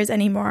night terrors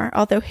anymore,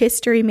 although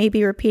history may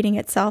be repeating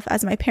itself,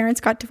 as my parents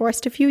got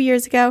divorced a few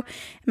years ago,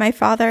 and my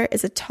father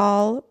is a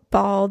tall,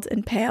 bald,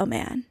 and pale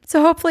man.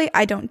 So hopefully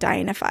I don't die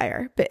in a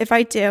fire. But if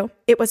I do,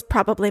 it was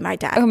probably my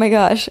dad. Oh my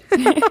gosh.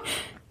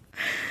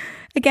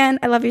 Again,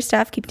 I love your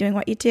stuff. Keep doing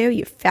what you do.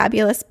 You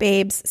fabulous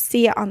babes.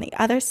 See ya on the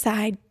other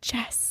side,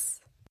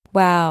 Jess.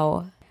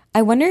 Wow.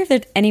 I wonder if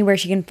there's anywhere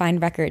she can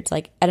find records,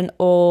 like at an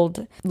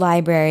old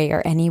library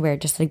or anywhere,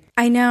 just like...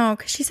 I know,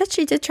 because she said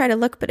she did try to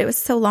look, but it was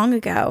so long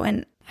ago,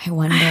 and... I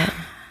wonder.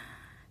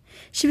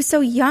 She was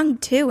so young,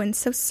 too, and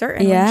so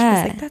certain. Yeah. When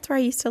she was like, that's where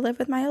I used to live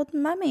with my old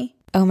mummy.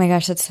 Oh my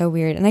gosh, that's so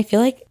weird. And I feel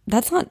like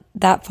that's not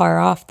that far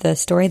off the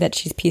story that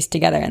she's pieced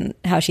together and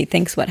how she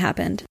thinks what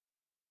happened.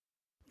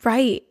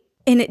 Right.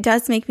 And it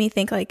does make me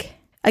think, like...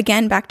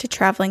 Again, back to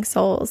traveling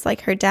souls.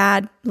 Like, her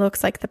dad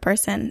looks like the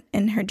person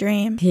in her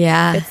dream.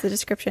 Yeah. Fits the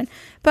description.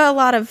 But a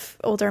lot of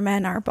older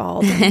men are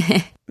bald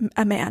and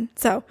a man.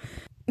 So,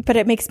 but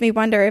it makes me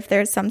wonder if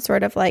there's some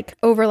sort of like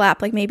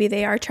overlap. Like maybe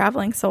they are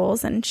traveling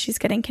souls and she's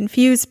getting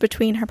confused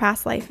between her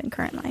past life and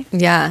current life.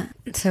 Yeah.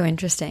 So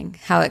interesting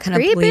how it kind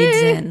of bleeds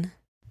in.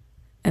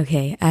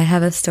 Okay. I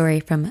have a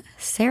story from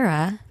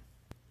Sarah,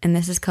 and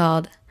this is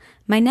called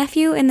My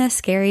Nephew and the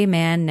Scary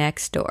Man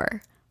Next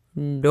Door.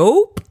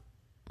 Nope.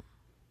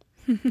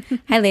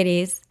 Hi,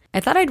 ladies.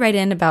 I thought I'd write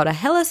in about a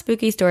hella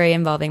spooky story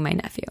involving my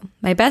nephew.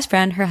 My best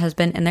friend, her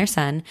husband, and their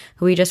son,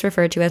 who we just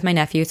refer to as my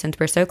nephew since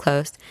we're so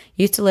close,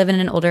 used to live in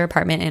an older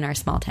apartment in our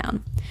small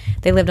town.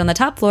 They lived on the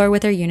top floor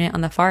with their unit on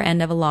the far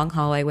end of a long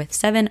hallway with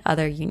 7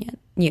 other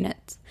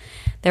units.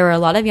 There were a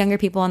lot of younger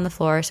people on the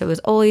floor, so it was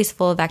always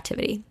full of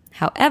activity.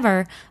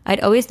 However, I'd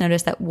always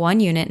noticed that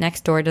one unit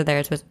next door to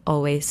theirs was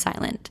always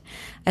silent.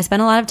 I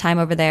spent a lot of time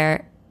over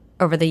there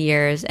over the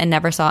years and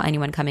never saw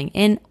anyone coming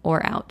in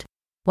or out.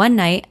 One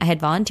night, I had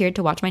volunteered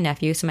to watch my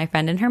nephew so my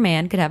friend and her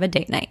man could have a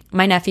date night.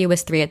 My nephew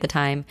was 3 at the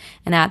time,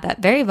 and at that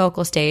very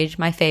vocal stage,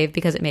 my fave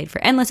because it made for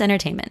endless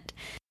entertainment.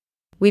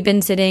 We'd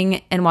been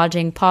sitting and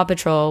watching Paw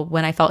Patrol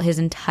when I felt his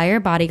entire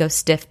body go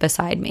stiff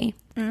beside me.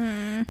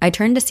 I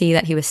turned to see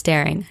that he was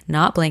staring,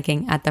 not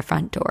blinking, at the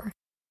front door.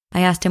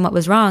 I asked him what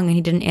was wrong, and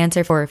he didn't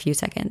answer for a few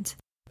seconds.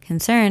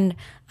 Concerned,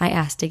 I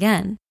asked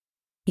again.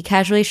 He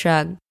casually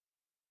shrugged.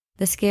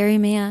 The scary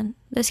man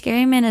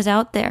is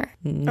out there.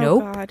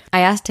 Nope. Oh, God.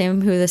 I asked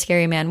him who the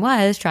scary man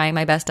was, trying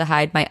my best to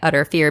hide my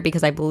utter fear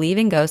because I believe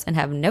in ghosts and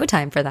have no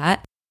time for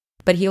that.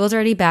 But he was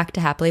already back to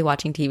happily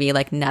watching TV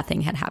like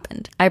nothing had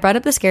happened. I brought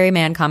up the scary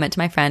man comment to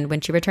my friend when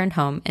she returned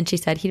home, and she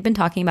said he'd been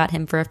talking about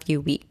him for a few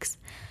weeks.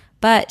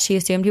 But she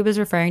assumed he was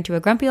referring to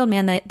a grumpy old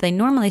man that they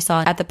normally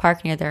saw at the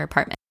park near their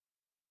apartment.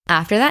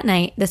 After that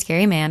night, the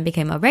scary man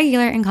became a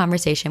regular in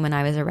conversation when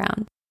I was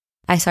around.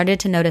 I started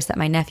to notice that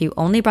my nephew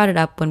only brought it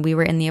up when we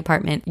were in the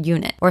apartment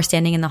unit or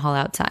standing in the hall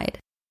outside.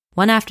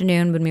 One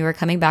afternoon, when we were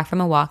coming back from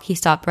a walk, he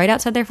stopped right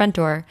outside their front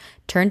door,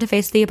 turned to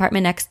face the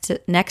apartment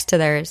next to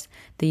theirs.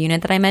 The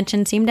unit that I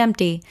mentioned seemed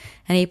empty,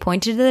 and he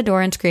pointed to the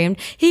door and screamed,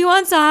 "He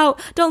wants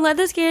out! Don't let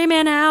the scary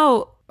man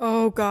out!"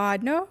 Oh,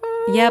 God, no.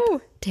 Yep,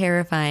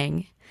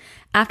 terrifying.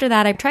 After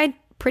that, I tried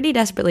pretty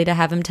desperately to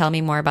have him tell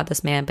me more about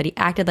this man, but he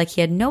acted like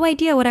he had no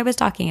idea what I was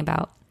talking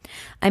about.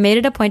 I made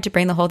it a point to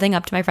bring the whole thing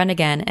up to my friend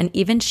again, and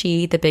even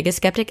she, the biggest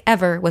skeptic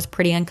ever, was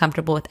pretty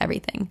uncomfortable with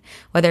everything.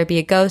 Whether it be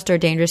a ghost or a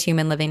dangerous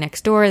human living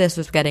next door, this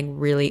was getting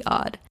really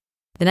odd.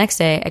 The next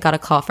day, I got a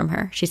call from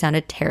her. She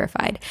sounded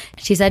terrified.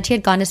 She said she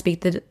had gone to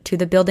speak to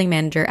the building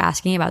manager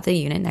asking about the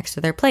unit next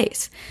to their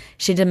place.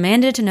 She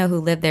demanded to know who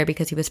lived there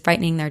because he was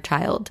frightening their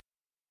child.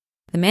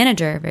 The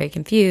manager, very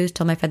confused,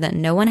 told my friend that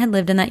no one had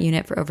lived in that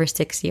unit for over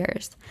 6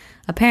 years.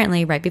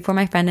 Apparently, right before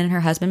my friend and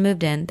her husband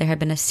moved in, there had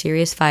been a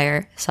serious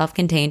fire,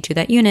 self-contained, to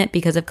that unit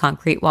because of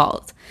concrete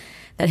walls,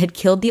 that had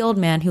killed the old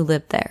man who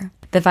lived there.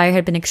 The fire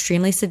had been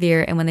extremely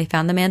severe, and when they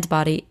found the man's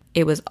body,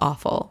 it was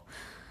awful.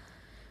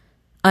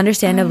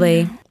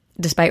 Understandably,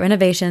 Despite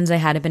renovations, I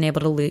hadn't been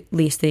able to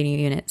lease the new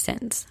unit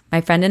since.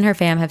 My friend and her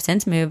fam have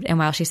since moved, and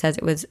while she says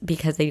it was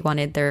because they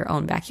wanted their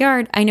own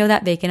backyard, I know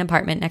that vacant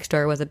apartment next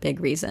door was a big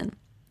reason.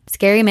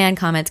 Scary man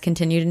comments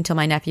continued until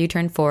my nephew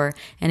turned 4,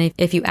 and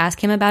if you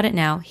ask him about it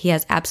now, he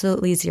has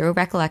absolutely zero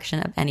recollection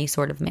of any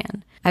sort of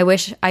man. I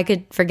wish I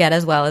could forget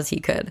as well as he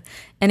could.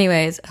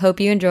 Anyways, hope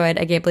you enjoyed.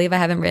 I can't believe I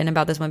haven't written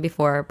about this one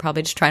before,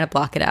 probably just trying to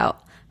block it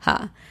out.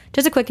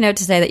 Just a quick note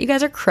to say that you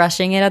guys are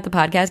crushing it at the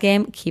podcast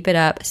game. Keep it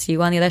up. See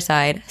you on the other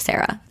side.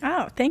 Sarah.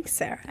 Oh, thanks,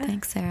 Sarah.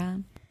 Thanks, Sarah.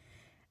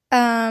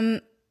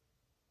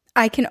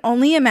 I can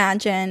only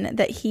imagine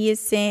that he is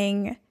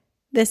seeing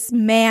this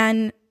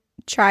man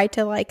try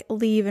to like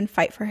leave and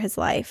fight for his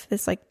life.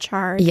 This like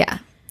charred. Yeah.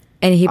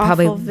 And he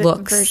probably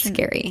looks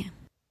scary.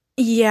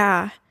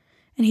 Yeah.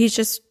 And he's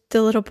just,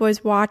 the little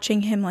boy's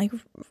watching him like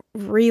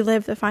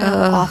relive the final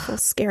awful,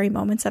 scary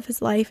moments of his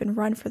life and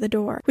run for the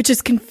door, which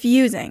is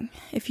confusing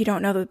if you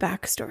don't know the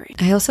backstory.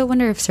 I also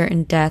wonder if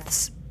certain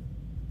deaths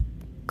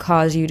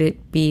cause you to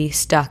be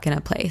stuck in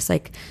a place.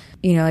 Like,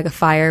 you know, like a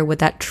fire, would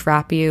that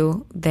trap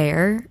you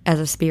there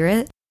as a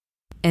spirit?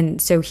 And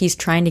so he's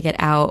trying to get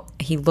out.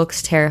 He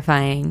looks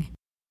terrifying.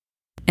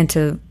 And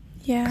to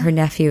her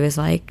nephew is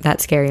like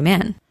that scary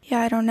man. Yeah,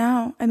 I don't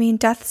know. I mean,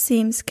 death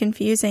seems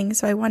confusing.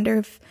 So I wonder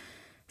if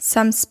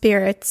some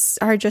spirits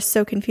are just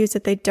so confused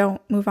that they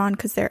don't move on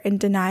because they're in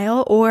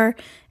denial. Or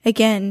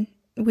again,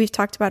 we've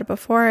talked about it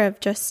before, of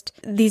just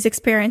these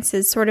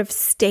experiences sort of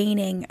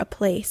staining a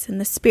place and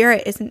the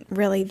spirit isn't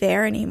really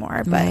there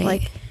anymore. But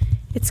like,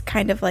 it's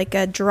kind of like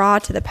a draw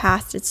to the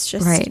past. It's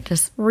just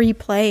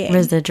replaying.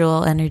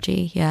 Residual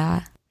energy.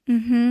 Yeah.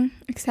 Mm-hmm.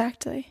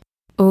 Exactly.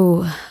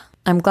 Oh,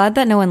 I'm glad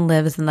that no one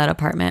lives in that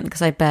apartment,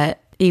 because I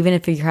bet even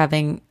if you're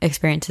having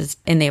experiences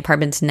in the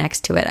apartments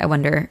next to it, I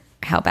wonder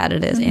how bad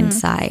it is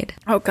inside.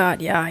 Oh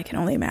God, yeah, I can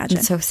only imagine.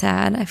 It's so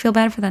sad. I feel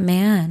bad for that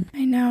man.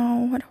 I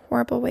know. What a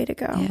horrible way to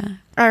go. Yeah.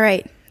 All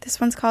right. This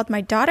one's called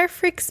My Daughter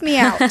Freaks Me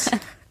Out.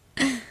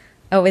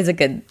 Always a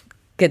good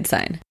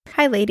sign.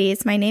 Hi,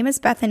 ladies. My name is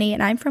Bethany,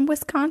 and I'm from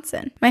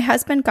Wisconsin. My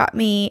husband got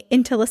me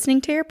into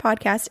listening to your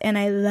podcast, and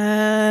I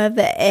love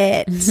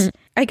it.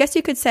 I guess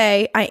you could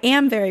say I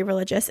am very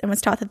religious and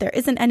was taught that there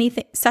isn't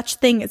anything such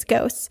thing as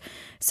ghosts.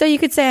 So you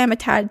could say I'm a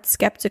tad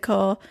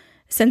skeptical,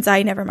 since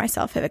I never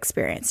myself have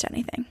experienced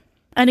anything.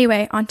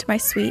 Anyway, on to my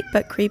sweet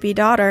but creepy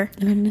daughter.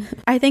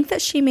 I think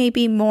that she may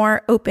be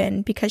more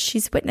open because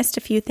she's witnessed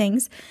a few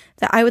things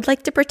that I would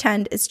like to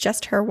pretend is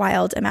just her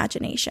wild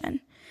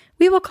imagination.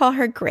 We will call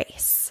her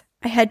Grace.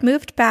 I had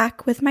moved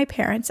back with my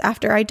parents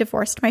after I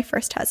divorced my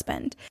first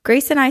husband.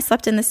 Grace and I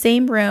slept in the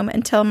same room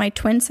until my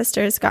twin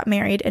sisters got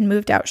married and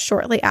moved out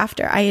shortly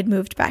after I had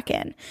moved back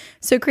in.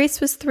 So Grace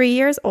was 3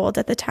 years old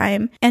at the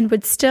time and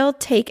would still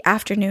take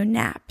afternoon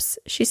naps.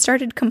 She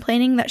started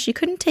complaining that she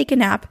couldn't take a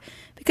nap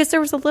because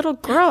there was a little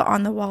girl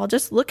on the wall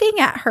just looking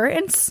at her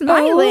and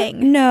smiling.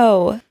 Oh,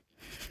 no.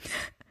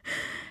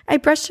 I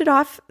brushed it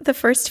off the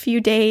first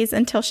few days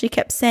until she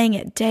kept saying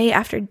it day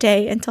after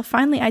day, until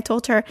finally I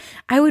told her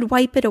I would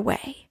wipe it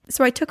away.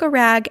 So I took a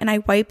rag and I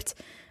wiped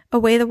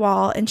away the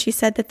wall, and she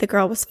said that the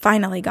girl was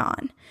finally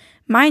gone.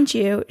 Mind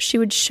you, she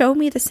would show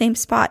me the same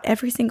spot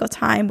every single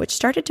time, which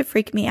started to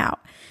freak me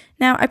out.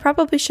 Now, I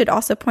probably should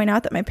also point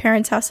out that my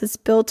parents' house is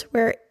built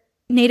where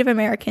Native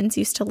Americans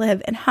used to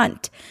live and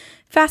hunt.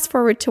 Fast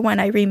forward to when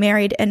I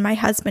remarried and my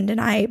husband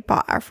and I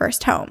bought our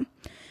first home.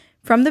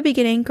 From the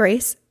beginning,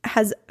 Grace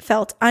has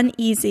felt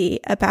uneasy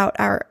about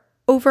our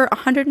over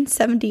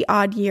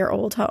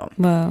 170-odd-year-old home.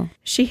 Wow.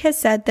 She has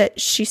said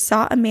that she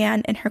saw a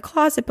man in her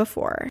closet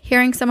before,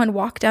 hearing someone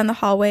walk down the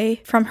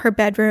hallway from her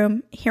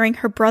bedroom, hearing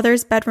her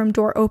brother's bedroom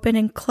door open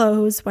and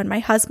close when my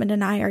husband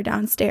and I are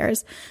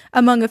downstairs,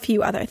 among a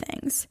few other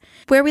things.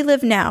 Where we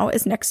live now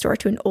is next door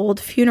to an old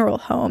funeral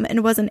home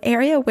and was an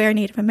area where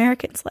Native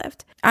Americans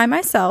lived. I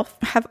myself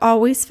have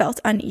always felt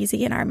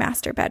uneasy in our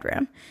master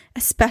bedroom,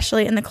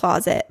 especially in the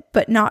closet,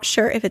 but not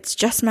sure if it's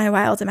just my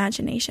wild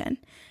imagination.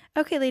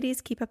 Okay,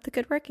 ladies, keep up the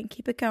good work and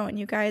keep it going.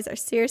 You guys are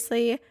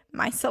seriously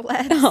my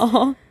celebs.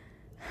 Oh.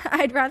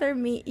 I'd rather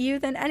meet you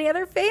than any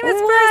other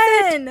famous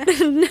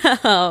person.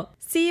 No.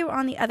 See you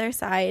on the other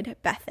side,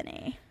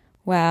 Bethany.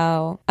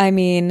 Wow. I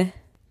mean,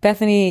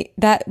 Bethany,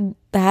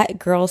 that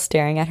girl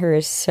staring at her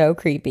is so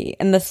creepy.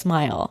 And the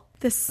smile.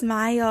 The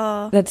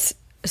smile. That's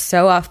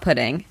so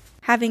off-putting.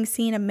 Having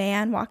seen a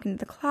man walk into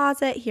the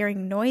closet,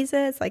 hearing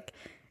noises, like,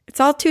 it's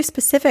all too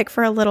specific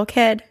for a little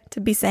kid to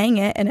be saying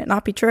it and it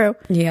not be true.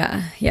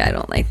 Yeah, I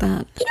don't like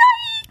that.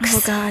 Yikes!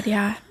 Oh, God,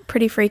 yeah.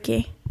 Pretty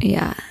freaky.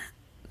 Yeah,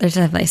 there's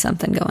definitely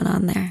something going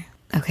on there.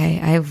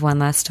 Okay, I have one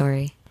last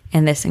story,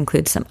 and this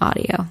includes some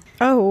audio.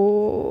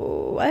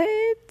 Oh, what?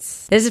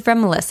 This is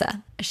from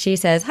Melissa. She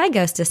says, "Hi,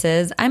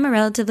 Ghostesses. I'm a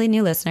relatively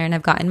new listener and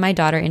I've gotten my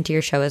daughter into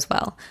your show as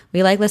well.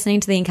 We like listening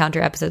to the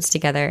Encounter episodes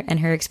together, and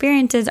her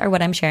experiences are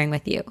what I'm sharing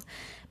with you.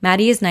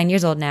 Maddie is 9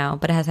 years old now,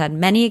 but has had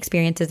many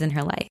experiences in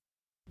her life.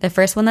 The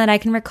first one that I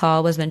can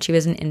recall was when she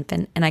was an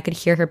infant and I could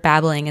hear her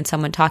babbling and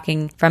someone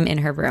talking from in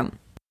her room.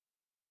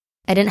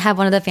 I didn't have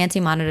one of the fancy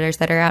monitors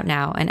that are out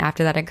now, and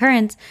after that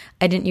occurrence,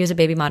 I didn't use a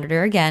baby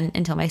monitor again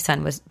until my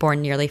son was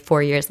born nearly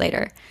 4 years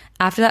later.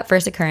 After that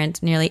first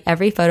occurrence, nearly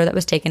every photo that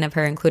was taken of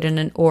her included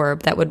an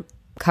orb that would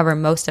cover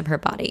most of her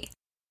body.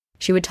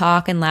 She would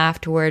talk and laugh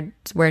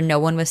towards where no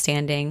one was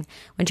standing.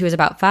 When she was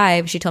about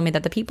 5, she told me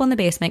that the people in the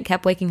basement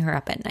kept waking her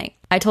up at night.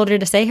 I told her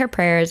to say her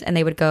prayers and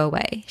they would go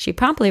away. She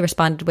promptly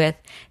responded with,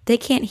 "They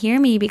can't hear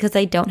me because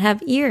I don't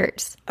have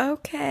ears."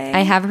 Okay.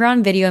 I have her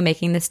on video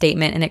making this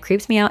statement, and it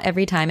creeps me out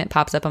every time it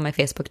pops up on my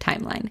Facebook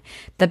timeline.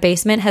 The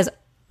basement has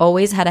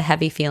always had a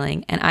heavy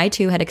feeling, and I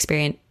too had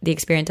experienced the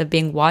experience of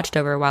being watched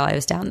over while I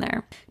was down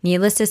there.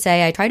 Needless to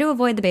say, I try to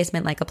avoid the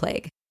basement like a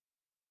plague.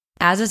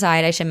 As a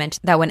side, I should mention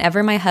that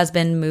whenever my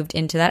husband moved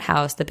into that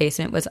house, the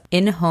basement was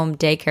in-home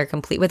daycare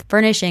complete with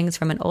furnishings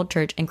from an old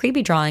church and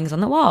creepy drawings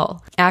on the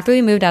wall. After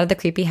we moved out of the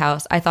creepy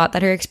house, I thought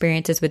that her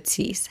experiences would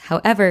cease.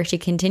 However, she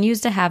continues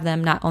to have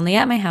them not only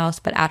at my house,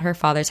 but at her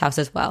father's house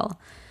as well.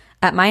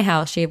 At my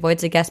house, she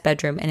avoids the guest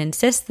bedroom and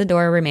insists the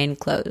door remain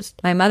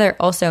closed. My mother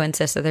also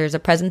insists that there is a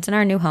presence in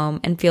our new home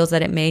and feels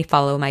that it may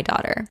follow my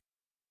daughter.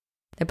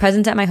 The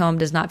presence at my home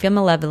does not feel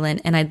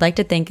malevolent, and I'd like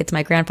to think it's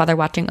my grandfather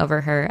watching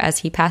over her, as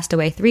he passed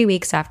away 3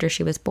 weeks after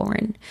she was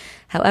born.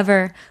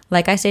 However,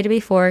 like I stated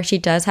before, she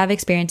does have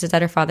experiences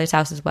at her father's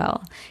house as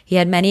well. He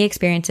had many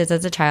experiences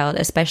as a child,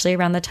 especially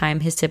around the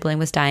time his sibling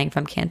was dying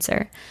from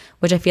cancer,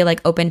 which I feel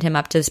like opened him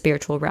up to the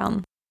spiritual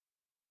realm.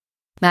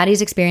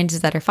 Maddie's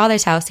experiences at her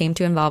father's house seem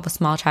to involve a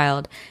small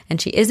child,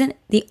 and she isn't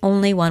the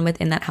only one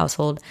within that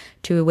household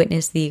to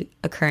witness the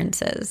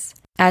occurrences.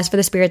 As for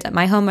the spirits at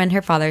my home and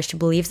her father's, she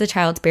believes the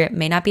child spirit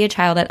may not be a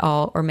child at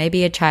all or may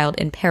be a child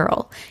in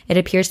peril. It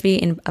appears to be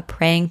in a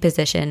praying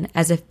position,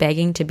 as if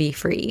begging to be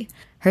free.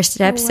 Her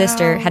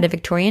stepsister had a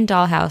Victorian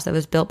dollhouse that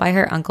was built by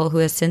her uncle, who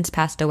has since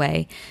passed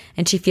away,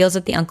 and she feels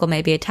that the uncle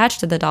may be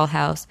attached to the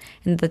dollhouse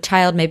and that the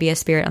child may be a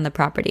spirit on the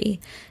property.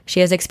 She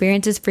has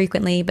experiences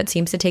frequently but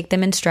seems to take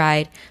them in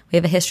stride. We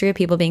have a history of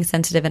people being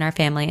sensitive in our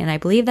family, and I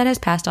believe that has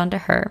passed on to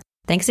her.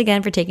 Thanks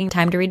again for taking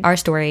time to read our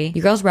story.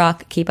 You girls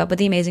rock. Keep up with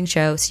the amazing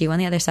show. See you on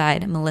the other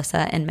side,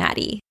 Melissa and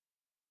Maddie.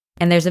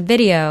 And there's a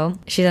video.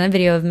 She's done a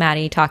video of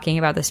Maddie talking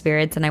about the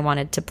spirits, and I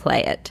wanted to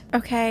play it.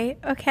 Okay.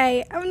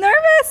 I'm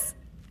nervous.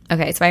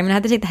 Okay, so I'm going to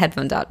have to take the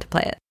headphones out to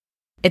play it.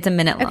 It's a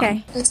minute long.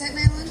 Okay. What's that,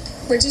 Madeline?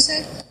 What'd you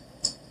say?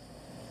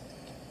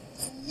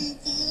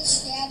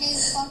 These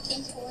shadows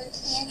walking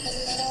towards me in the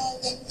middle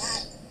of the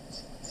night.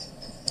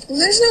 Well,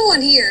 there's no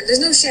one here. There's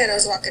no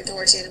shadows walking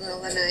towards you in the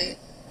middle of the night.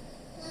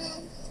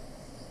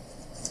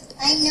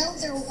 I know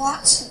they're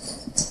watching.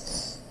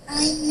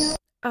 I know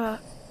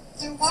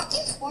they're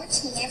walking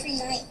towards me every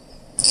night.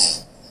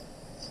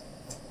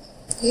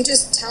 You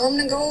just tell them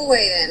to go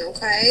away then,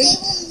 okay? They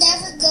will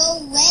never go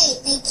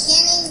away. They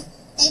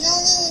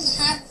don't even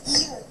have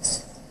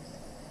ears.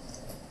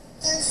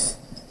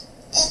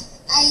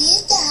 I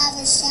used to have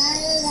a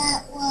shadow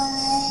that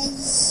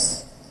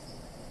was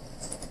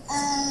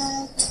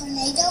a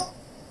tornado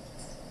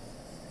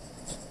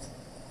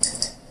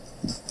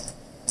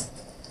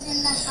in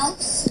the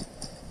house.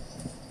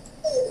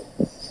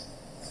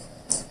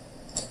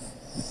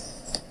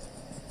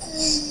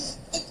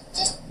 It's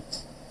just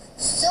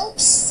so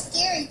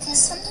scary because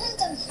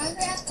sometimes I'm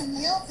hungry at the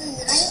middle of the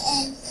night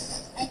and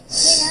I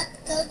get up,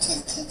 go to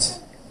the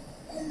kitchen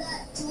and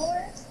that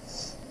door,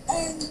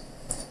 and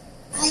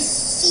I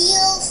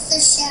feel the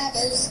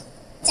shadows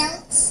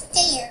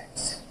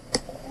downstairs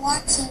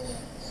watching me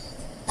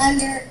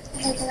under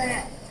the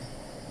ground.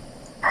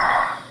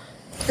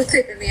 You're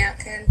creeping me out,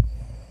 Ken.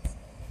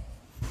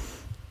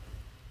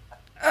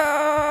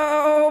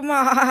 Oh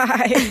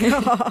my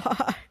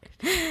God.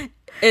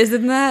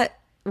 Isn't that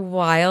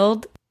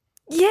wild?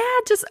 Yeah,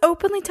 just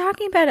openly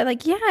talking about it.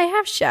 Like, yeah, I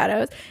have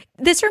shadows.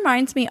 This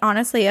reminds me,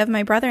 honestly, of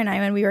my brother and I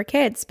when we were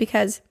kids,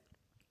 because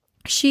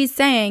she's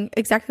saying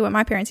exactly what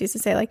my parents used to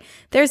say. Like,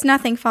 there's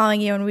nothing following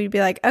you. And we'd be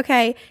like,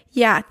 okay,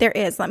 yeah, there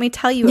is. Let me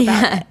tell you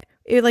about it.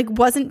 It like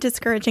wasn't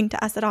discouraging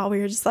to us at all. We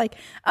were just like,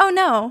 oh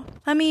no,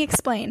 let me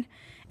explain.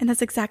 And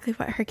that's exactly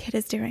what her kid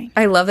is doing.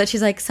 I love that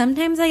she's like,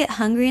 sometimes I get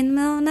hungry in the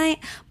middle of the night,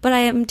 but I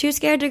am too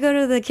scared to go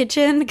to the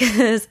kitchen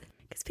because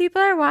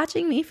people are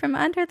watching me from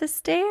under the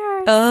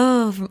stairs.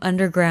 Oh, from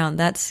underground.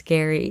 That's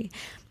scary.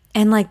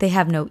 And like they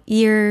have no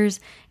ears.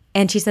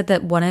 And she said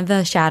that one of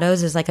the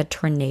shadows is like a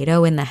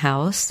tornado in the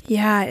house.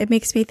 Yeah, it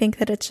makes me think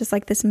that it's just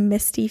like this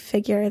misty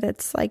figure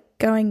that's like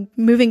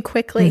moving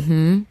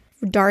quickly,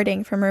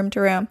 darting from room to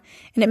room.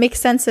 And it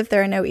makes sense if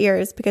there are no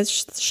ears, because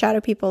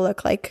shadow people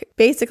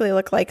basically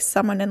look like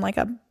someone in like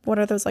what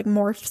are those like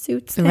morph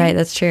suits thing? Right,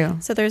 that's true.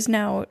 So there's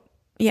no,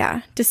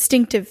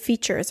 distinctive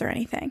features or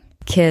anything.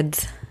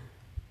 Kids.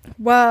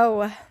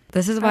 Whoa.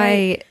 This is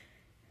why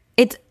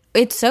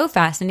it's so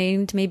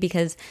fascinating to me,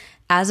 because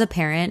as a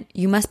parent,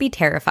 you must be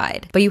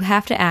terrified, but you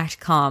have to act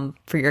calm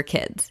for your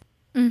kids.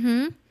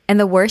 Mm-hmm. And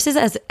the worst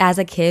is as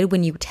a kid,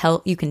 when you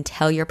can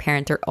tell your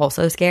parents are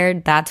also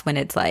scared, that's when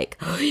it's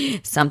like,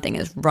 something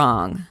is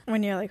wrong.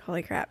 When you're like,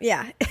 holy crap.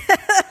 Yeah.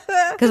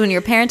 Because when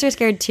your parents are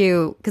scared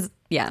too,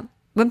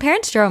 when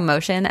parents show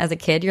emotion as a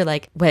kid, you're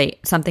like,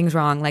 wait, something's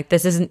wrong. Like,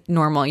 this isn't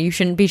normal. You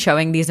shouldn't be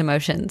showing these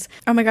emotions.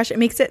 Oh my gosh, it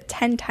makes it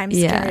 10 times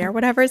scarier.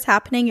 Whatever is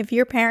happening, if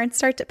your parents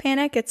start to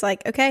panic, it's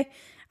like, okay,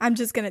 I'm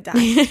just going to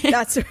die.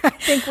 That's, I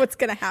think, what's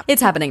going to happen.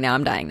 It's happening now.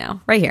 I'm dying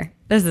now. Right here.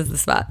 This is the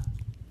spot.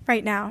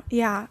 Right now.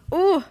 Yeah.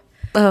 Ooh.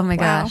 Oh my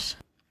gosh.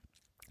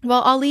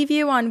 Well, I'll leave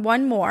you on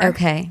one more.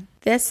 Okay.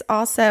 This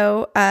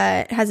also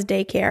has a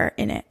daycare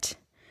in it.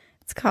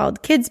 It's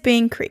called Kids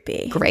Being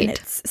Creepy. Great. And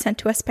it's sent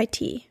to us by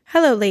T.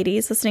 Hello,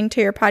 ladies. Listening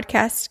to your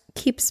podcast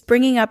keeps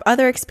bringing up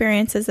other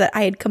experiences that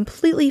I had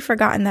completely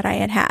forgotten that I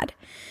had had.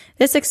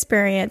 This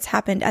experience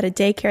happened at a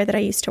daycare that I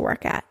used to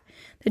work at.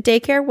 The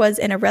daycare was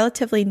in a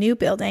relatively new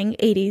building,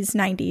 80s,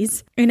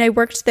 90s, and I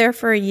worked there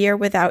for a year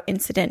without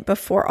incident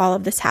before all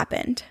of this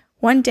happened.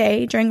 One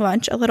day, during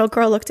lunch, a little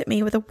girl looked at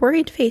me with a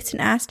worried face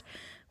and asked,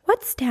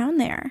 "What's down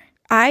there?"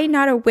 I,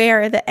 not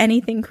aware that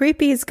anything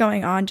creepy is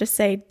going on, just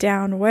say,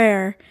 "Down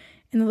where?"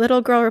 And the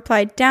little girl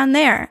replied, "Down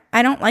there.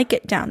 I don't like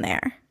it down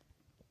there."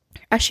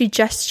 As she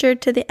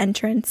gestured to the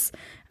entrance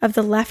of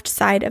the left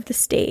side of the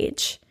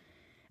stage,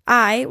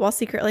 I, while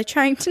secretly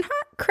trying to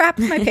not crap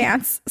my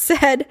pants,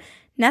 said,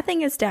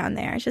 "Nothing is down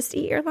there. Just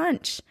eat your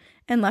lunch,"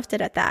 and left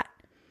it at that.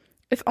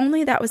 If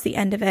only that was the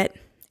end of it.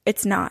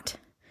 It's not.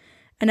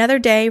 Another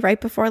day,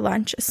 right before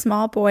lunch, a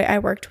small boy I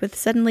worked with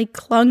suddenly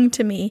clung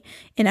to me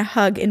in a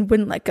hug and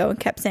wouldn't let go and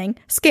kept saying,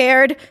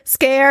 "Scared,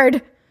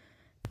 scared."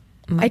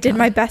 I did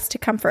my best to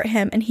comfort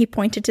him, and he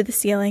pointed to the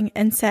ceiling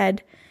and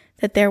said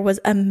that there was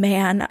a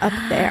man up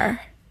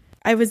there.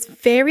 I was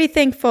very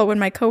thankful when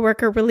my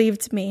coworker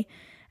relieved me,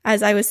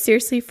 as I was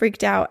seriously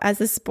freaked out, as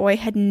this boy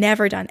had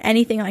never done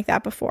anything like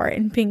that before,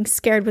 and being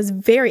scared was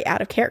very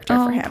out of character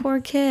for him. Oh, poor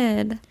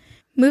kid.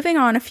 Moving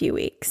on a few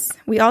weeks,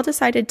 we all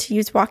decided to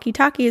use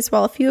walkie-talkies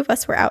while a few of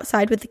us were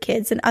outside with the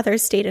kids and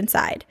others stayed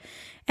inside.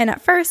 And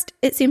at first,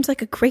 it seemed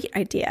like a great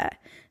idea.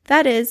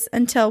 That is,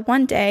 until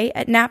one day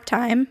at nap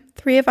time,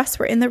 3 of us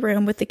were in the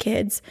room with the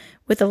kids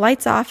with the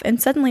lights off,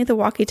 and suddenly the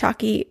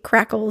walkie-talkie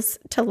crackles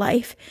to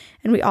life,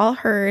 and we all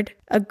heard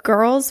a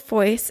girl's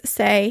voice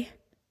say,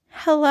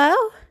 "Hello?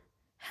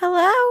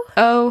 Hello?"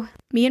 Oh.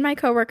 Me and my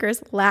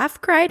coworkers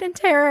laughed, cried in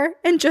terror,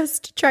 and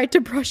just tried to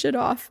brush it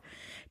off.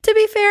 To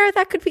be fair,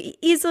 that could be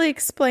easily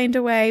explained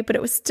away, but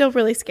it was still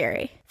really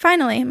scary.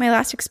 Finally, my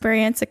last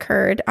experience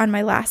occurred on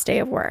my last day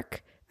of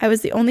work. I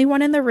was the only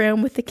one in the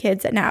room with the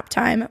kids at nap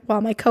time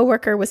while my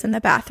coworker was in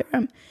the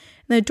bathroom.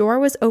 The door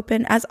was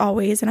open as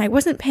always, and I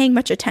wasn't paying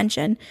much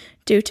attention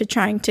due to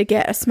trying to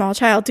get a small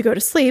child to go to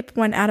sleep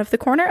when out of the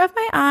corner of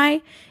my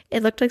eye,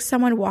 it looked like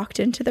someone walked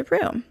into the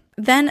room.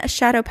 Then a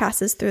shadow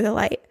passes through the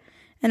light,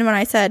 and when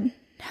I said,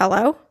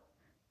 "Hello?"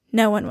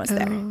 no one was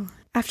there. Oh.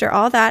 After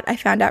all that, I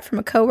found out from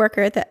a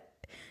coworker that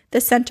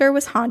the center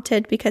was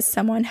haunted because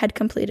someone had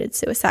completed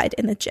suicide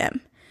in the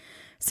gym.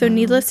 So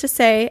needless to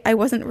say, I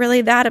wasn't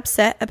really that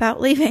upset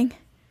about leaving.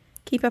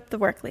 Keep up the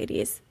work,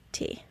 ladies.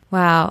 T.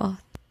 Wow.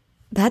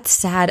 That's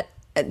sad.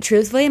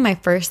 Truthfully, my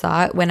first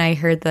thought when I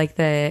heard like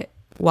the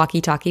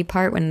walkie-talkie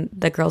part, when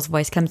the girl's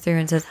voice comes through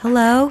and says,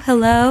 "Hello,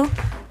 hello."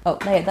 Oh,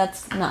 hey,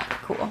 that's not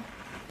cool.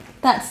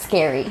 That's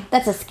scary.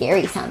 That's a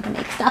scary sound to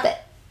make. Stop it.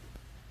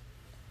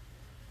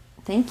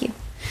 Thank you.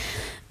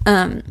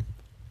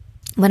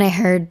 When I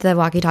heard the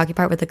walkie-talkie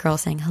part with the girl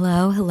saying,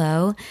 "Hello,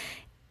 hello,"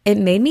 it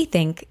made me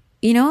think,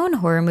 you know, in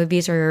horror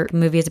movies or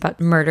movies about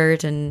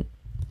murders and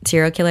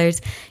serial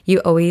killers, you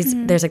always,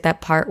 there's like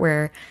that part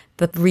where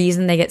the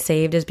reason they get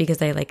saved is because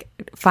they like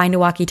find a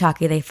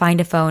walkie-talkie, they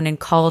find a phone and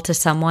call to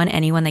someone,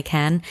 anyone they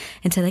can,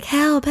 and say like,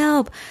 "Help,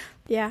 help."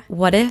 Yeah.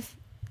 What if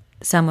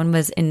someone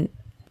was in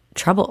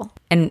trouble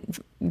and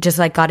just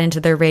like got into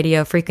their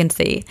radio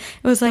frequency?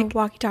 It was like, The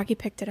walkie-talkie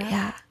picked it up.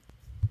 yeah.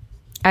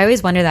 I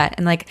always wonder that.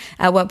 And like,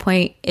 at what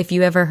point, if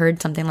you ever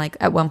heard something like,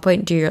 at one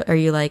point, are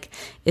you like,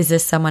 is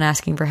this someone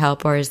asking for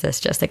help, or is this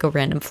just like a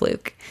random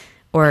fluke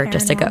or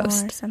just a Paranormal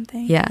ghost or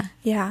something. Yeah.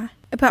 Yeah.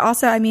 But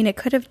also, I mean, it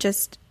could have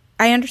just,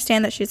 I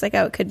understand that she's like,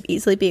 oh, it could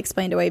easily be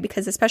explained away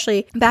because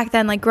especially back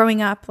then, like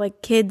growing up,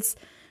 like kids,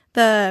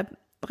 the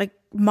like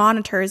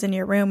monitors in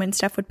your room and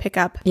stuff would pick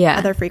up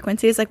other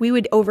frequencies. Like we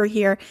would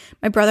overhear,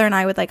 my brother and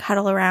I would like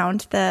huddle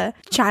around the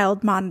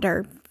child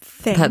monitor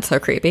thing. That's so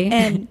creepy.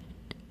 And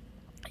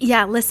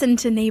yeah, listen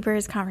to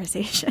neighbors'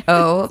 conversation.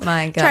 Oh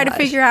my god. Try to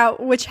figure out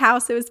which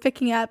house it was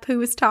picking up, who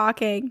was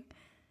talking.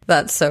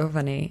 That's so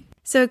funny.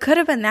 So it could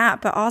have been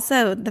that, but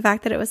also the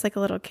fact that it was like a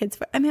little kid's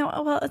voice. I mean,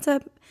 well, it's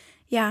a,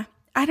 yeah,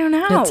 I don't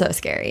know. It's so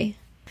scary.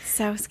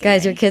 So scary.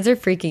 Guys, your kids are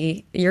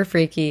freaky. You're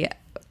freaky.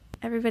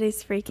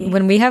 Everybody's freaky.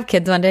 When we have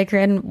kids one day,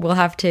 Corinne, we'll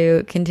have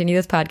to continue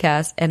this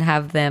podcast and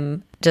have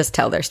them just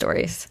tell their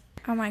stories.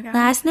 Oh my God.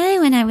 Last night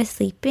when I was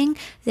sleeping,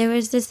 there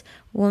was this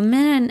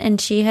woman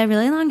and she had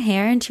really long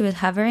hair and she was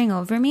hovering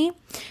over me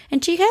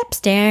and she kept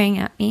staring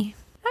at me.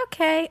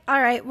 Okay.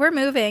 All right. We're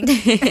moving.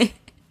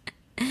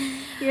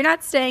 You're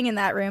not staying in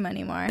that room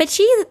anymore. But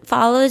she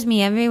follows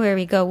me everywhere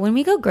we go. When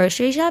we go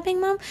grocery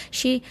shopping, Mom,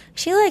 she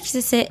likes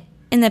to sit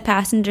in the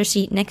passenger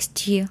seat next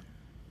to you.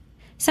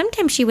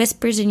 Sometimes she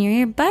whispers in your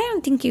ear, but I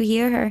don't think you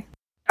hear her.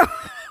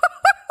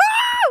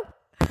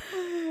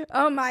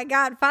 Oh my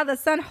God, Father,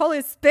 Son,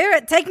 Holy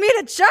Spirit, take me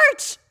to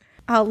church.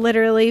 I'll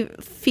literally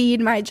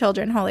feed my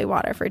children holy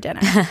water for dinner.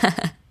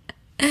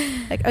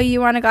 Like, oh,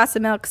 you want a glass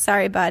of milk?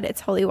 Sorry, bud,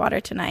 it's holy water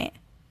tonight.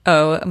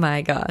 Oh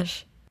my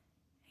gosh.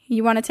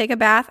 You want to take a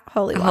bath?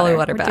 Holy water. Holy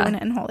water We're bath. doing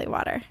it in holy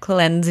water.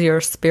 Cleanse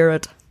your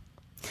spirit.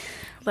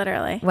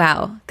 Literally.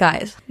 Wow,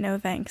 guys. No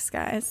thanks,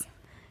 guys.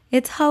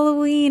 It's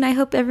Halloween. I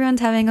hope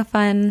everyone's having a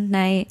fun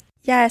night.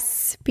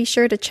 Yes, be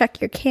sure to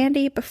check your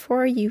candy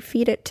before you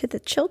feed it to the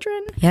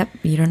children. Yep,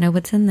 you don't know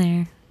what's in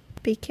there.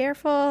 Be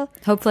careful.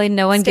 Hopefully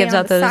no one Stay gives on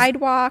out the those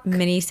sidewalk.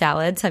 mini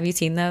salads. Have you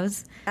seen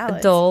those?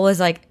 Salads. Dole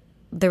is like,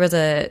 there was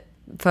a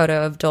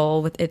photo of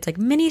Dole with, it's like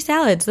mini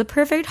salads, the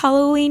perfect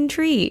Halloween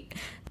treat.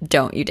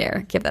 Don't you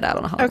dare give that out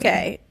on Halloween.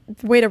 Okay,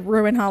 way to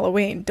ruin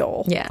Halloween,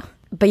 Dole. Yeah.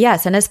 But yeah,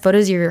 send us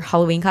photos of your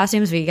Halloween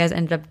costumes, what you guys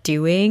ended up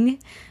doing.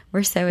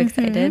 We're so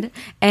excited.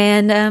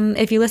 And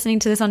if you're listening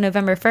to this on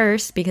November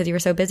 1st, because you were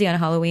so busy on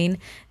Halloween,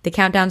 the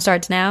countdown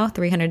starts now,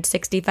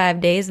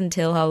 365 days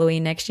until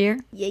Halloween next year.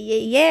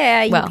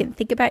 Yeah. You Well, can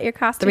think about your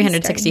costume.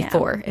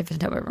 364 if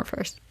it's November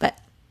 1st. But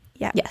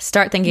yeah,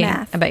 start thinking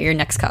Math. about your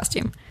next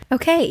costume.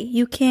 Okay,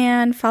 you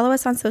can follow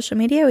us on social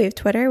media. We have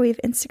Twitter, we have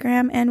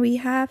Instagram, and we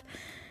have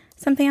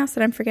something else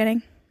that I'm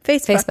forgetting.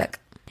 Facebook.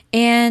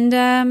 And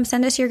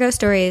send us your ghost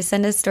stories.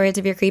 Send us stories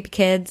of your creepy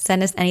kids.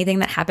 Send us anything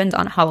that happens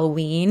on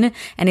Halloween.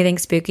 Anything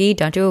spooky.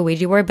 Don't do a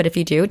Ouija board, but if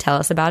you do, tell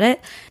us about it.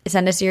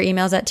 Send us your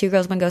emails at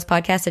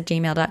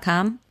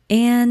twogirlsoneghostpodcast@gmail.com.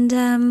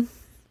 And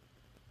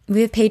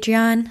we have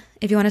Patreon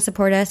if you want to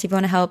support us, if you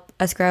want to help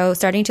us grow.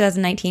 Starting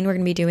 2019, we're going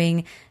to be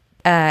doing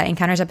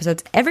Encounters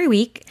episodes every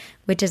week,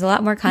 which is a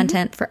lot more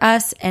content for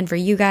us and for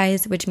you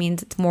guys, which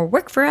means it's more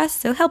work for us.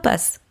 So help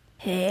us.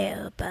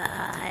 Help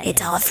us.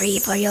 It's all free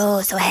for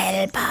you, so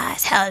help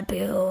us, help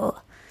you.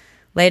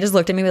 Leia just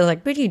looked at me and was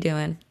like, what are you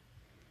doing?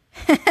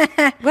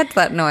 What's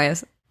that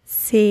noise?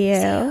 See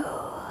you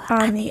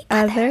on the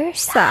other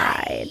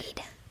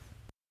side.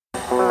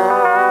 Very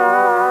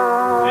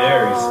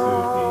spooky.